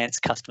for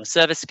advanced customer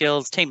service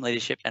skills, team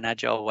leadership, and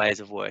agile ways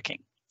of working.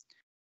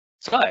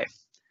 So,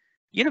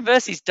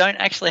 universities don't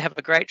actually have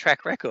a great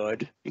track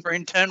record for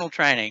internal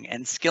training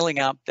and skilling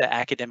up their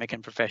academic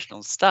and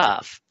professional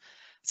staff.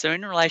 So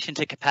in relation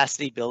to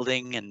capacity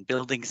building and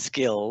building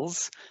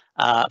skills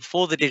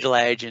for the digital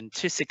age and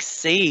to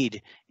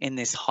succeed in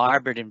this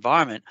hybrid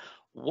environment,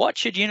 what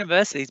should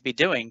universities be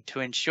doing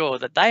to ensure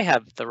that they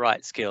have the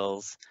right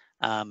skills,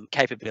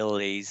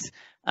 capabilities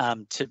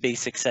to be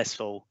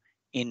successful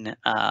in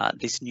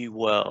this new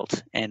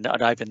world? And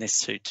I'd open this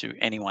to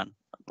anyone.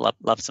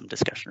 Love some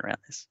discussion around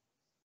this.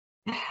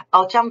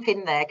 I'll jump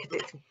in there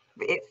because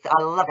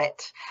I love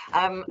it.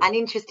 And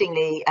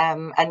interestingly,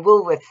 and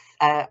Woolworths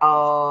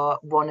are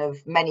one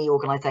of many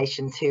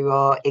organisations who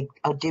are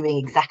doing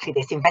exactly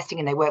this, investing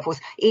in their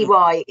workforce.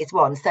 EY is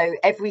one. So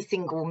every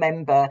single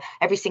member,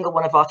 every single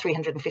one of our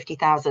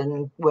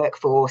 350,000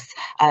 workforce,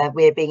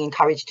 we're being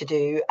encouraged to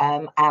do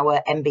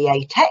our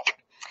MBA Tech.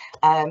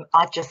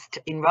 I've just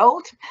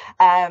enrolled,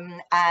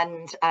 and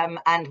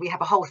we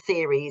have a whole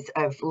series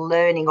of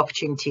learning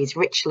opportunities,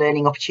 rich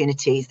learning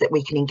opportunities that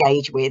we can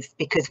engage with,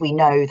 because we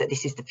know that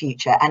this is the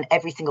future, and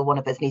every single one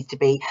of us needs to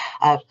be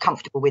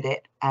comfortable with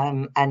it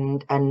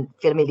and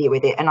familiar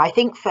with it. And I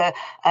think for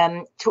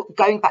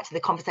going back to the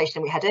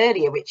conversation we had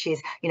earlier, which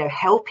is, you know,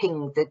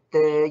 helping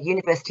the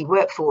university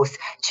workforce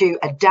to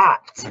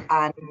adapt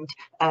and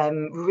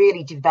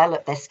really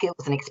develop their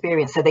skills and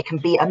experience so they can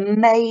be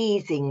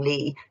amazing,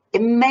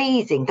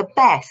 the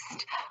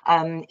best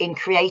in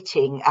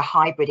creating a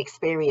hybrid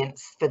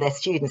experience for their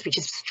students, which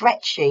is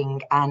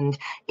stretching and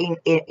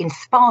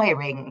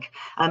inspiring,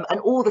 and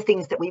all the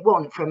things that we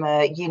want from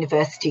a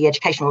university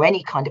education or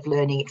any kind of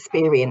learning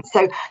experience.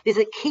 So there's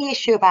a key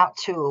issue about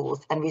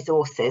tools and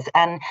resources,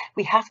 and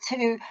we have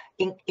to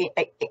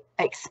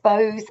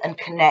expose and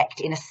connect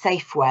in a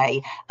safe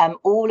way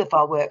all of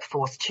our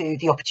workforce to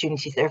the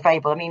opportunities that are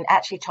available. I mean,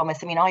 actually,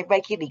 Thomas, I mean, I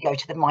regularly go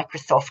to the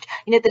Microsoft,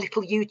 you know, the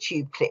little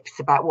YouTube clips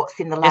about what's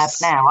in the lab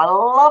now. I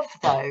love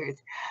those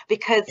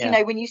because, you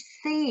know, when you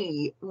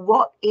see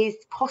what is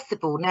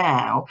possible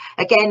now,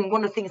 again,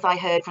 one of the things I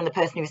heard from the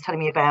person who was telling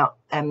me about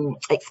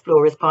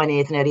explorers,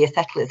 pioneers and earlier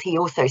settlers, he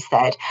also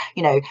said,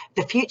 you know,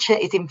 the future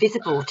is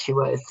invisible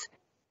to us,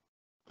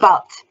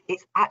 but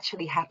it's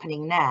actually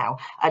happening now,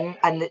 and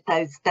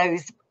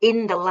those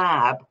in the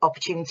lab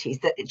opportunities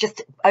that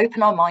just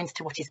open our minds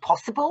to what is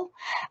possible,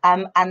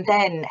 and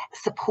then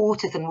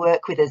support us and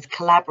work with us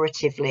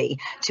collaboratively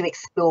to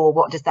explore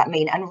what does that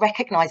mean, and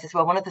recognise as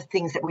well, one of the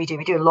things that we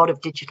do a lot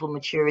of digital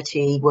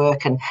maturity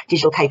work and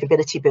digital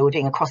capability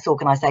building across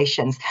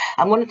organisations,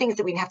 and one of the things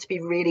that we have to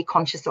be really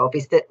conscious of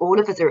is that all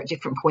of us are at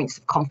different points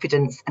of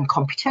confidence and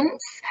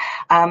competence,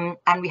 and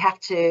we have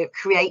to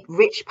create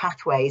rich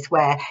pathways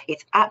where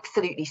it's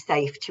absolutely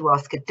safe to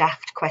ask a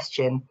daft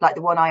question like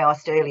the one I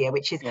asked earlier,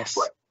 which is,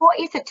 what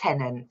is a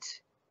tenant?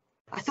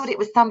 I thought it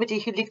was somebody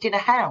who lived in a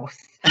house.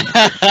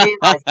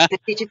 Realise the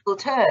digital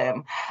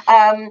term.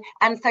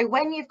 And so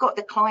when you've got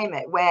the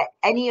climate where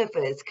any of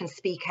us can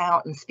speak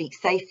out and speak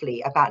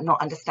safely about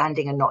not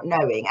understanding and not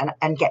knowing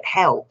and get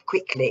help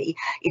quickly,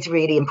 is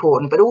really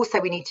important. But also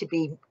we need to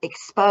be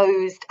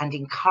exposed and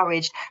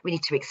encouraged. We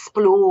need to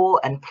explore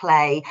and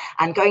play.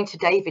 And going to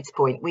David's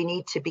point, we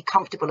need to be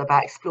comfortable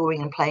about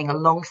exploring and playing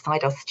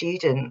alongside our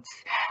students.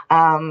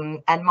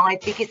 And my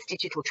biggest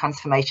digital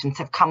transformations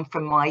have come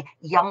from my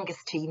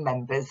youngest team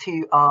members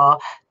who are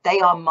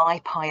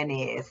my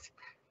pioneers.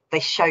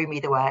 They show me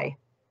the way.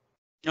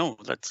 Oh,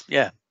 that's,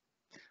 yeah.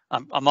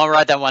 I might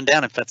write that one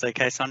down if that's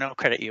okay, so I'll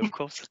credit you, of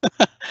course.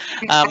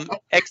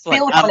 Excellent.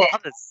 Build on it.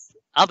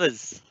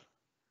 Others.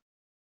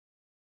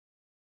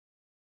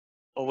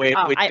 Or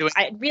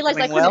I realised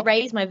I couldn't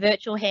raise my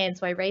virtual hand,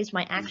 so I raised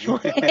my actual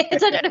hands. I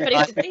don't know if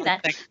anyone can see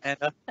that. Thanks,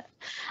 Amanda.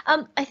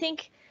 I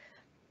think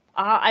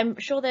I'm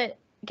sure that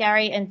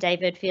Gary and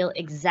David feel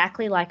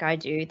exactly like I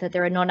do, that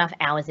there are not enough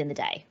hours in the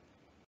day.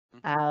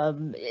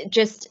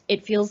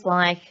 It feels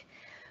like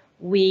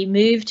we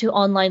moved to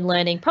online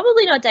learning,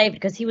 probably not David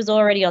because he was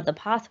already on the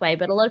pathway,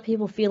 but a lot of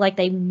people feel like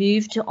they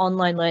moved to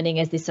online learning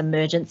as this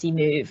emergency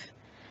move.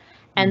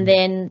 And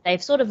then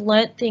they've sort of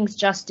learnt things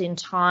just in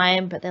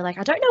time, but they're like,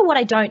 I don't know what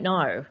I don't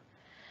know.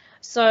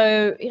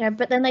 So, you know,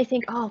 but then they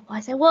think, oh,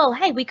 I say, well,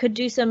 hey, we could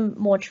do some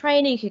more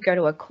training. You could go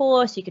to a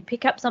course, you could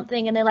pick up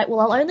something. And they're like, well,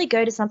 I'll only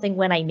go to something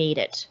when I need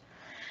it.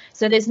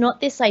 So there's not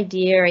this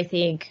idea, I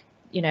think,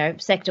 you know,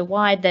 sector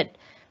wide that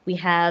we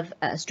have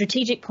a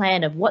strategic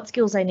plan of what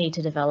skills I need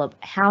to develop,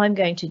 how I'm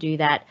going to do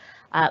that.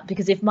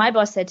 Because if my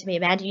boss said to me,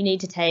 Amanda, you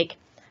need to take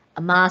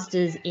a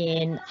master's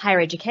in higher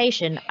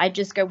education, I'd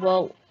just go,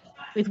 well,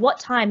 with what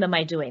time am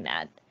I doing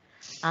that?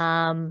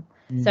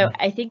 So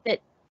I think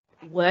that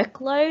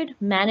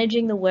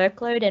managing the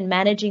workload and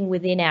managing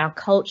within our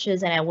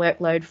cultures and our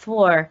workload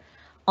for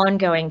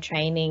ongoing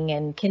training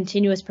and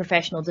continuous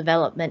professional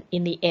development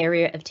in the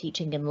area of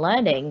teaching and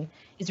learning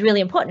is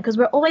really important, because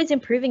we're always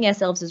improving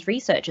ourselves as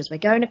researchers. We're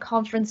going to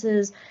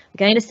conferences,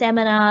 we're going to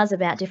seminars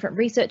about different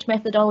research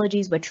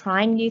methodologies, we're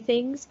trying new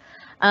things.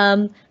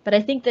 But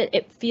I think that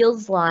it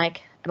feels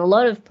like at a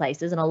lot of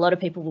places, and a lot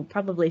of people will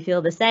probably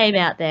feel the same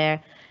out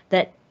there,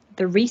 that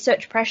the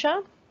research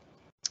pressure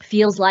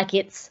feels like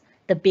it's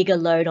the bigger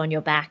load on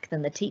your back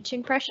than the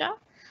teaching pressure.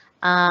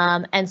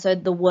 And so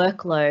the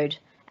workload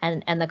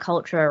and the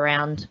culture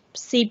around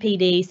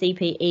CPD,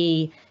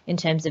 CPE in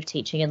terms of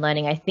teaching and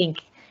learning, I think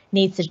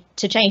needs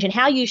to change. And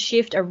how you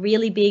shift a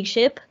really big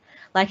ship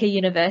like a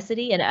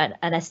university and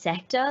a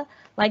sector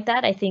like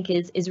that, I think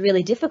is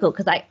really difficult,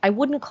 because I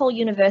wouldn't call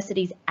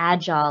universities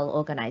agile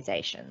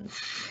organizations.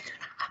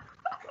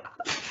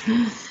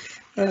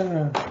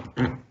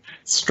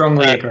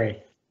 Strongly agree.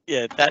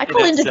 Yeah, I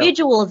call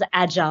individuals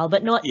agile,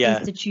 but not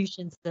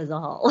institutions as a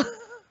whole.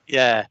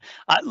 Yeah.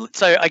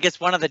 So I guess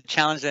one of the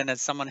challenges then,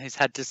 as someone who's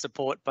had to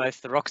support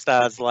both the rock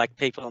stars like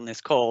people on this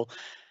call,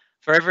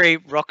 for every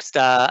rock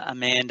star,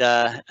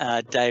 Amanda,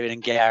 David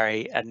and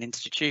Gary at an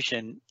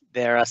institution,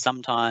 there are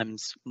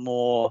sometimes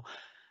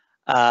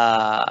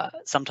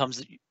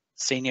sometimes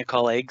senior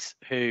colleagues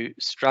who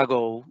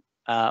struggle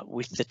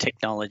with the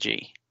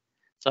technology.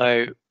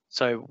 So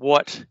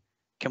what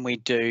can we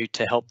do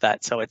to help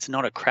that so it's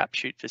not a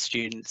crapshoot for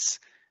students,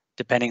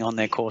 depending on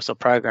their course or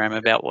program,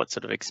 about what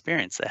sort of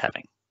experience they're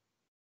having?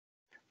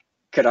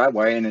 Could I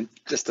weigh in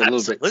just a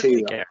little bit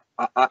too? Gary.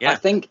 I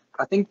think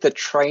the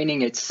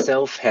training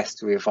itself has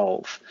to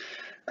evolve.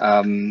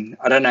 I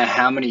don't know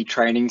how many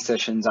training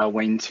sessions I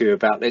went to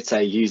about, let's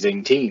say,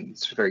 using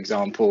Teams, for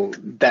example,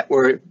 that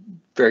were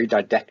very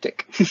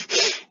didactic.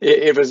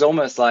 It was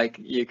almost like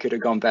you could have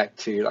gone back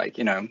to, like,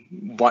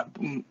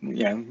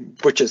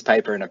 butcher's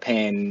paper and a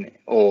pen,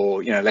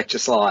 or, lecture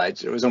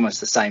slides. It was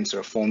almost the same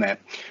sort of format.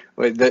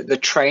 The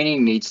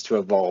training needs to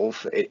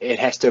evolve. It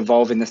has to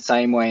evolve in the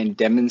same way and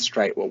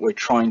demonstrate what we're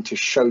trying to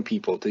show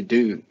people to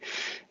do.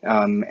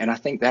 And I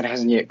think that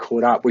hasn't yet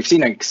caught up. We've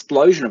seen an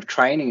explosion of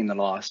training in the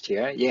last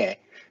year, yeah,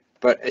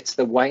 but it's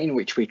the way in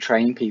which we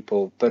train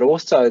people, but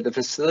also the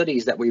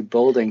facilities that we're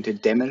building to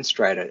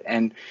demonstrate it.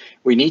 And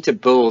we need to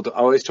build,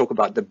 I always talk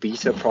about the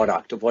beta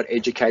product of what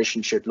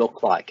education should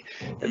look like.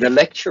 The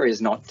lecture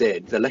is not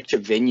dead, the lecture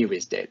venue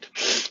is dead.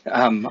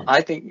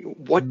 I think,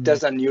 what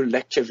does a new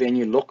lecture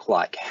venue look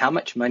like? How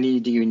much money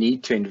do you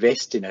need to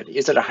invest in it?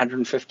 Is it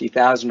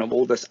 150,000 of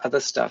all this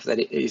other stuff that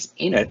is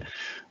in it,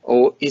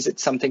 or is it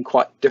something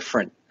quite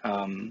different?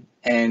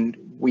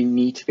 And we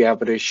need to be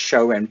able to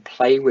show and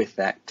play with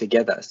that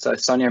together. So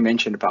Sonia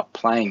mentioned about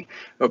playing,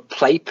 or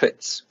play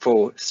pits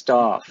for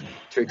staff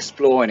to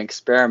explore and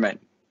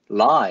experiment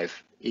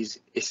live is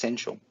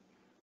essential.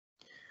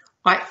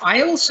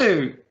 I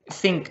also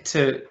think,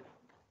 to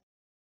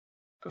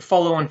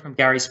follow on from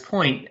Gary's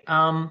point,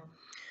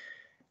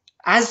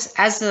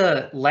 as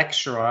a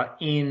lecturer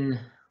in,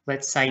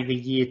 let's say, the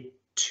year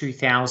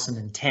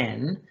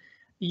 2010,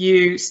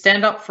 you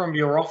stand up from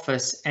your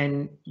office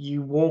and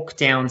you walk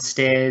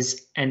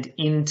downstairs and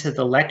into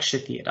the lecture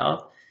theatre,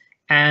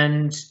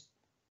 and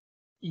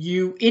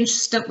you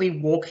instantly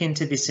walk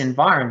into this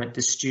environment.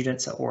 The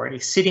students are already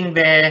sitting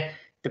there,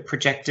 the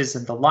projectors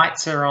and the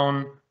lights are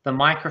on, the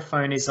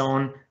microphone is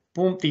on,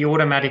 boom, the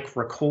automatic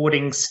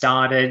recording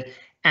started,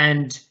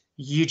 and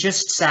you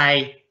just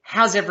say,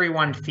 how's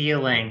everyone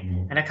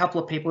feeling? And a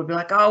couple of people would be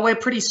like, oh, we're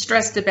pretty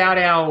stressed about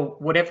our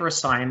whatever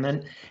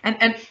assignment,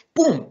 and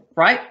boom,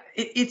 right?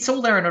 It's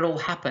all there and it all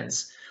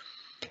happens.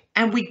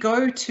 And we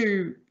go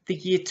to the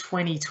year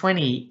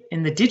 2020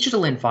 in the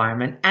digital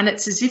environment, and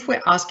it's as if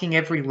we're asking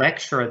every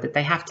lecturer that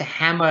they have to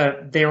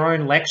hammer their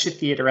own lecture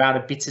theatre out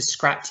of bits of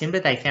scrap timber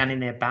they found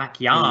in their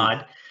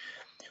backyard.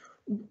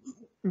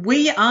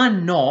 We are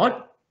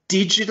not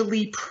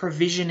digitally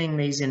provisioning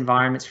these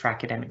environments for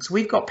academics.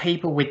 We've got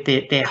people with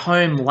their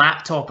home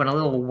laptop and a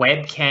little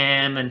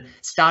webcam and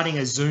starting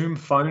a Zoom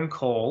phone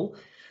call.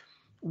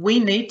 We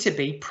need to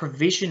be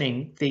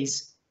provisioning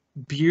these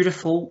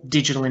beautiful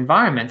digital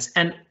environments,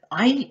 and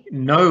I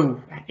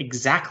know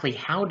exactly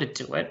how to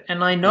do it,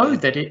 and I know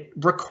that it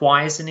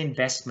requires an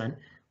investment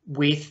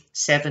with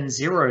 7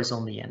 zeros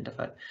on the end of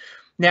it.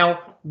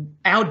 Now,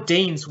 our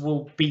deans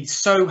will be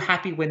so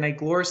happy when they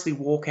gloriously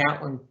walk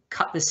out and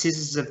cut the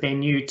scissors of their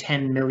new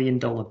 $10 million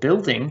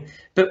building,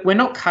 but we're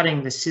not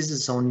cutting the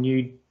scissors on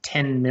new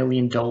 $10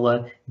 million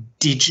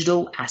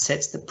digital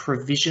assets that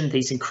provision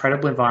these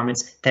incredible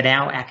environments that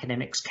our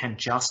academics can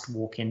just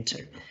walk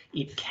into.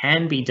 It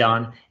can be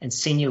done, and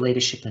senior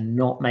leadership are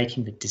not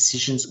making the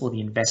decisions or the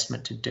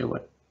investment to do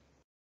it.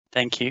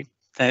 Thank you.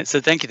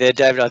 So thank you there,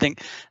 David. I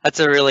think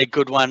that's a really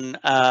good one.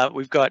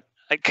 We've got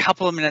a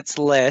couple of minutes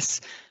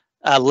left,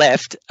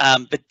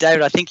 but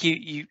David, I think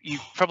you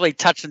probably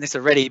touched on this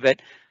already, but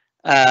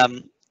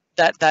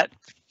that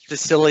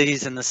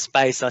facilities and the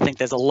space, I think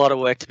there's a lot of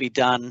work to be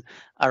done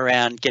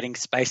around getting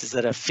spaces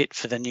that are fit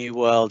for the new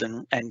world,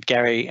 and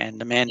Gary and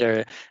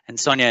Amanda and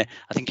Sonia,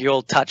 I think you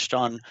all touched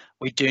on,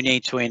 we do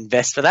need to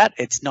invest for that.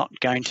 It's not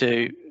going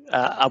to,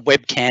 a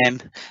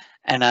webcam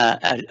and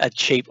a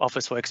cheap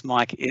Officeworks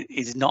mic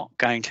is not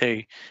going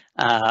to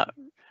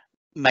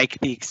make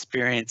the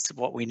experience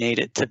what we need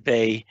it to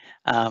be,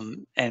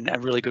 and a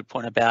really good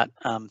point about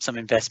some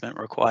investment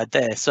required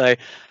there. So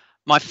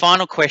my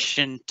final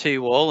question to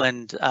you all,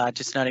 and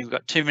just noting we've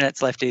got 2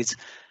 minutes left, is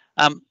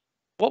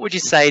what would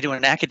you say to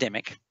an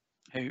academic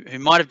who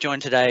might have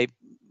joined today,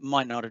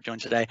 might not have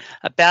joined today,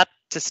 about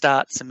to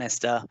start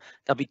semester?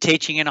 They'll be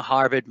teaching in a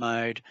hybrid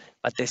mode,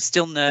 but they're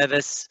still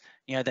nervous.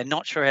 They're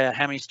not sure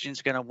how many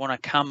students are going to want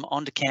to come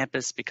onto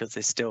campus because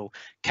there's still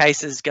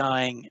cases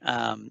going.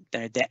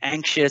 They're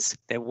anxious.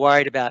 They're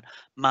worried about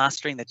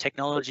mastering the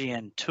technology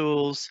and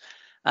tools.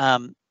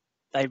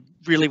 They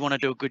really want to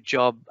do a good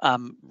job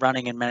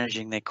running and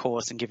managing their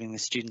course and giving the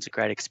students a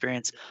great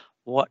experience.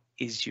 What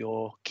is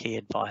your key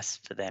advice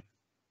for them?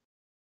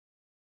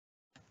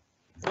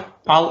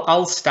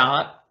 I'll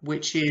start,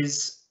 which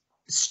is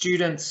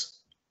students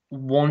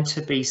want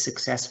to be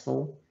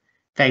successful.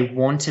 They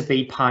want to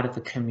be part of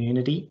a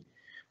community.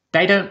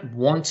 They don't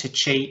want to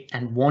cheat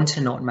and want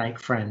to not make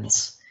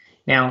friends.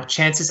 Now,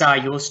 chances are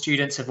your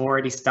students have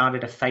already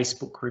started a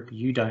Facebook group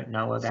you don't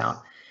know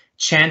about.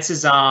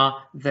 Chances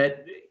are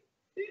that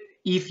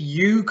if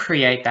you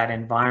create that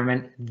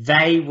environment,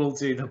 they will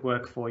do the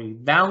work for you.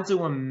 They'll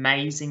do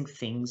amazing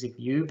things if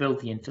you build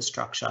the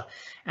infrastructure.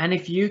 And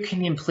if you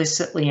can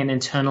implicitly and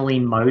internally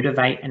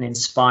motivate and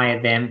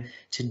inspire them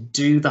to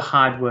do the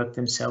hard work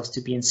themselves,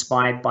 to be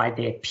inspired by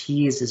their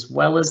peers as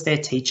well as their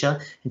teacher,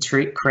 and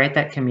to create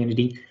that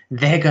community,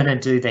 they're going to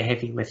do the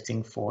heavy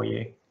lifting for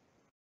you.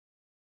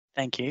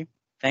 Thank you.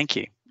 Thank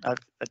you.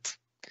 That's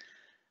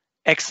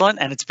excellent,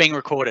 and it's being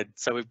recorded,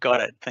 so we've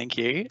got it. Thank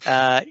you.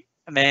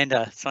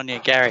 Amanda, Sonia,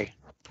 Gary.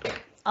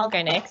 I'll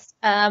go next.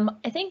 I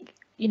think,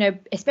 you know,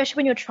 especially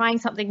when you're trying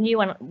something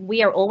new, and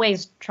we are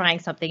always trying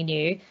something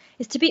new,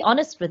 is to be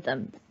honest with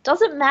them.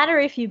 Doesn't matter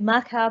if you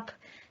muck up,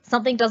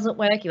 something doesn't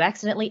work, you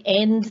accidentally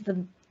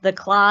end the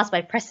class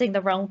by pressing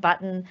the wrong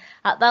button,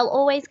 they'll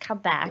always come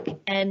back.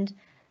 And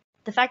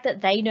the fact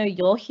that they know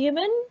you're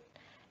human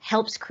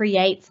helps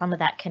create some of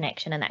that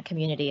connection and that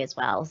community as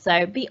well.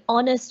 So be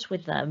honest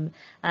with them.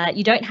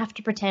 You don't have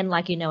to pretend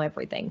like you know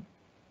everything.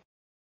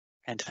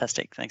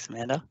 Fantastic. Thanks,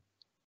 Amanda.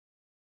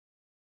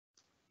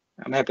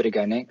 I'm happy to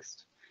go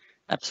next.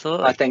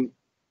 Absolutely.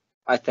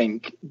 I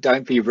think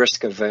don't be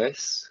risk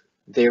averse.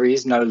 There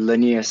is no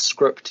linear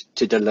script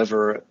to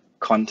deliver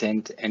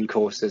content and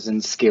courses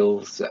and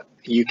skills.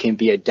 You can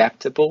be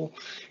adaptable.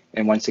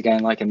 And once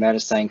again, like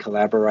Amanda's saying,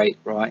 collaborate,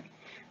 right?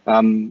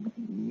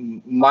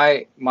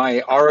 My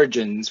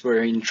origins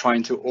were in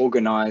trying to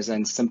organize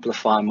and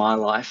simplify my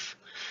life.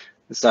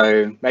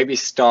 So maybe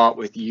start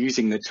with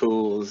using the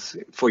tools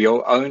for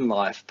your own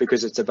life,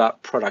 because it's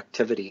about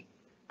productivity,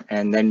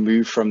 and then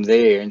move from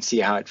there and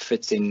see how it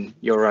fits in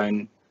your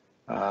own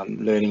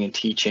learning and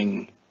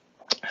teaching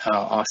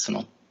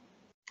arsenal.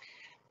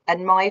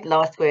 And my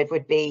last word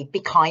would be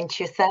kind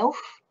to yourself,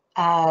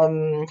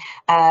 and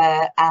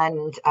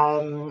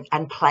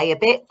play a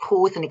bit,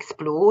 pause and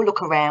explore,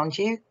 look around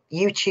you.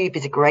 YouTube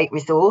is a great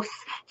resource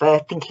for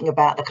thinking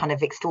about the kind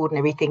of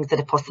extraordinary things that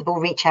are possible.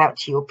 Reach out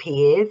to your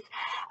peers,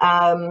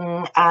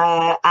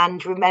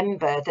 and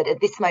remember that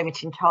at this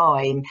moment in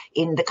time,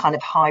 in the kind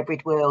of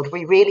hybrid world,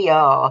 we really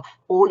are,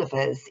 all of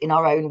us in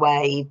our own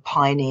way,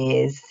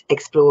 pioneers,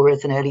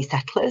 explorers and early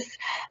settlers.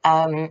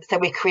 So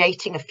we're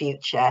creating a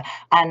future.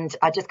 And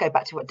I just go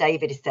back to what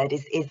David has said,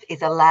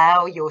 is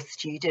allow your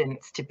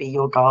students to be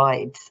your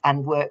guides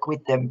and work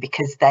with them,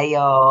 because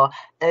they're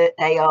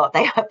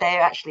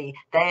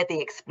the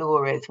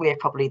explorers. We're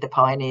probably the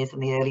pioneers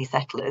and the early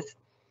settlers.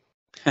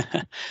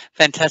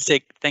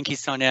 Fantastic. Thank you,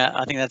 Sonia.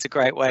 I think that's a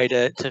great way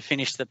to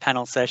finish the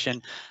panel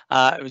session.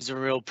 It was a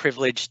real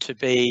privilege to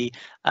be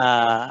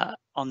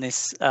on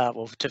this,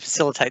 well, to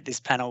facilitate this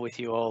panel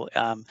with you all.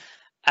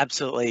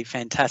 Absolutely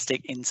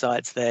fantastic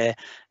insights there.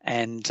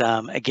 And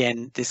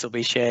again, this will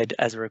be shared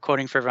as a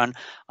recording for everyone.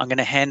 I'm going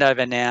to hand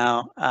over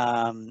now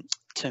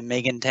to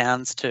Megan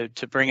Towns to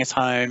bring us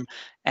home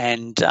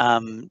and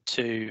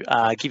to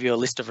give you a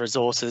list of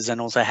resources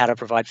and also how to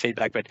provide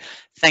feedback. But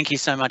thank you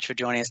so much for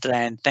joining us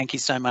today, and thank you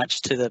so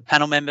much to the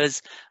panel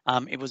members.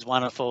 It was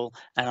wonderful,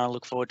 and I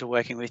look forward to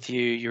working with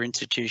you, your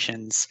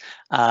institutions,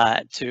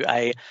 to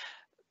a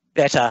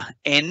better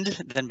end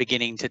than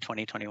beginning to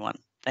 2021.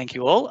 Thank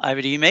you all.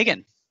 Over to you,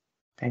 Megan.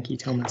 Thank you,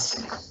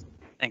 Thomas.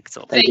 Thanks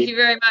all. Thank you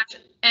very much.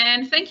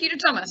 And thank you to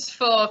Thomas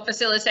for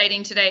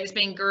facilitating today. It's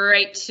been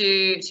great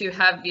to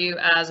have you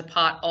as a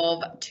part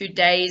of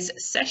today's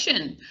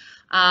session.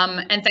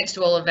 And thanks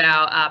to all of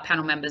our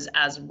panel members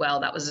as well.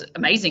 That was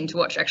amazing to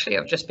watch, actually.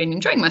 I've just been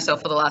enjoying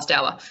myself for the last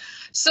hour.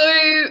 So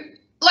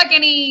like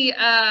any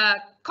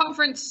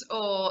conference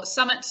or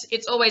summit,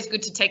 it's always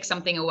good to take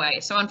something away.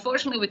 So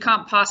unfortunately, we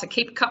can't pass a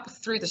keep cup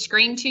through the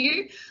screen to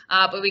you,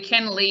 but we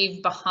can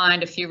leave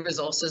behind a few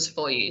resources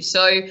for you.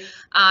 So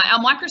our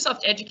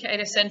Microsoft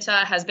Educator Center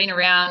has been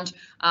around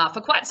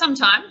for quite some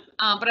time,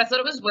 but I thought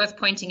it was worth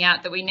pointing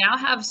out that we now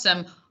have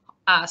some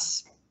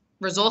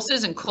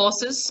resources and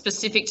courses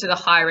specific to the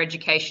higher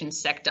education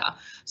sector.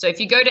 So if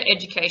you go to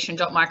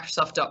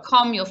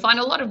education.microsoft.com, you'll find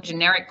a lot of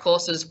generic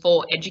courses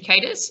for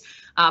educators.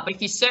 But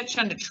if you search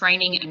under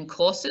training and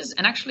courses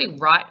and actually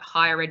write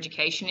higher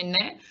education in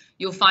there,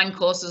 you'll find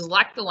courses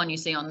like the one you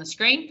see on the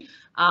screen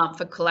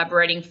for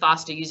collaborating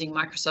faster using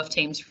Microsoft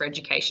Teams for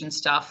education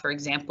staff, for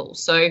example.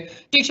 So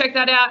do check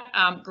that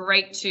out.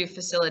 Great to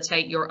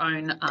facilitate your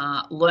own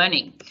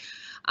learning.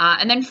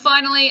 And then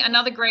finally,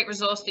 another great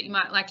resource that you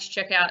might like to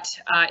check out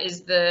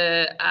is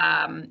the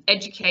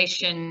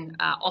Education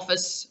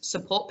Office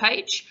support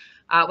page,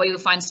 where you'll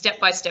find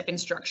step-by-step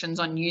instructions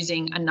on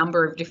using a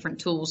number of different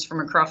tools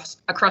from across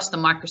the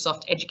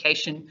Microsoft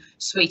Education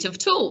suite of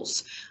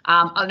tools.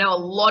 I know a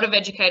lot of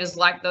educators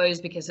like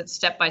those because it's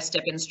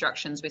step-by-step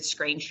instructions with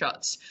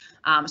screenshots.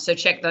 So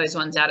check those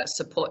ones out at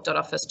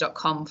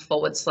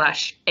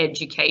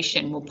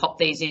support.office.com/education. We'll pop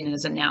these in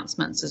as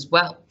announcements as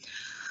well.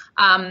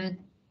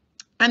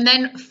 And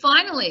then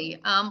finally,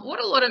 what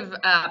a lot of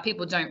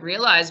people don't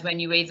realise when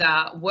you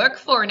either work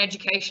for an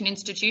education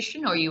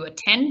institution or you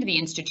attend the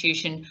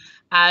institution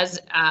as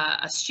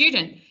a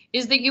student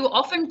is that you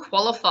often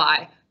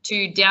qualify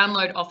to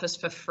download Office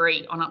for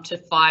free on up to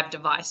 5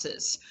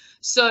 devices.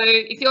 So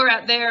if you're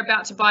out there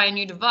about to buy a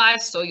new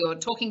device, or you're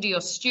talking to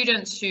your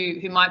students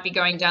who might be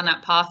going down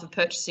that path of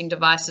purchasing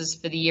devices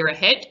for the year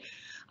ahead,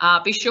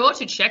 be sure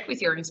to check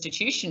with your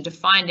institution to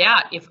find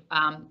out if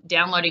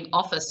downloading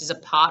Office is a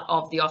part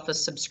of the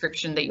Office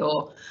subscription that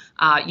your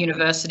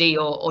university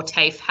or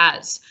TAFE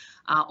has.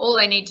 All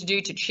they need to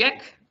do to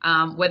check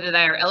whether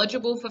they are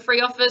eligible for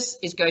free Office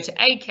is go to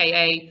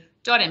aka.ms/AU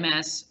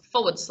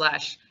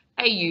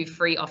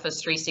free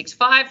Office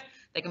 365.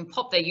 They can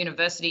pop their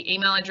university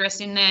email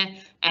address in there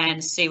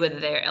and see whether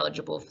they're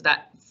eligible for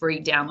that free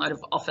download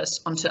of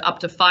Office onto up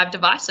to 5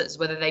 devices,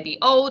 whether they be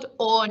old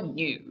or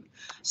new.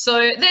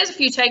 So there's a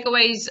few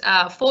takeaways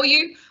for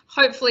you.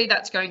 Hopefully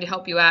that's going to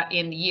help you out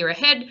in the year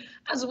ahead,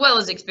 as well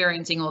as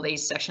experiencing all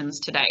these sessions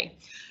today.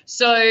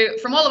 So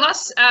from all of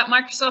us at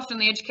Microsoft and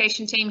the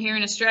education team here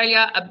in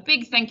Australia, a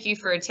big thank you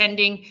for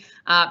attending.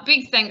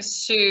 Big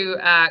thanks to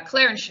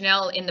Claire and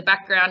Chanel in the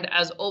background,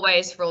 as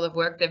always, for all the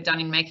work they've done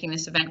in making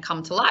this event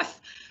come to life.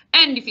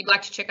 And if you'd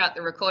like to check out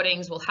the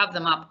recordings, we'll have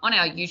them up on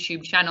our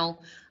YouTube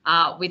channel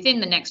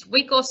within the next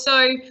week or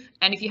so.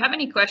 And if you have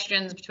any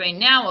questions between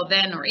now or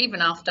then, or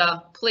even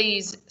after,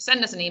 please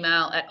send us an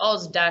email at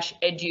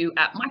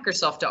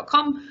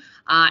oz-edu@microsoft.com.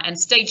 And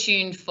stay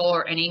tuned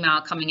for an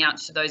email coming out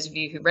to those of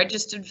you who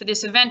registered for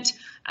this event,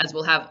 as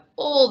we'll have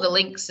all the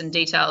links and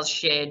details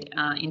shared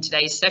in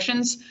today's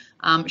sessions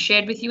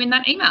shared with you in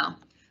that email.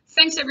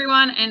 Thanks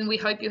everyone, and we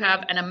hope you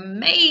have an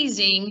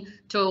amazing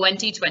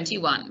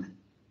 2021.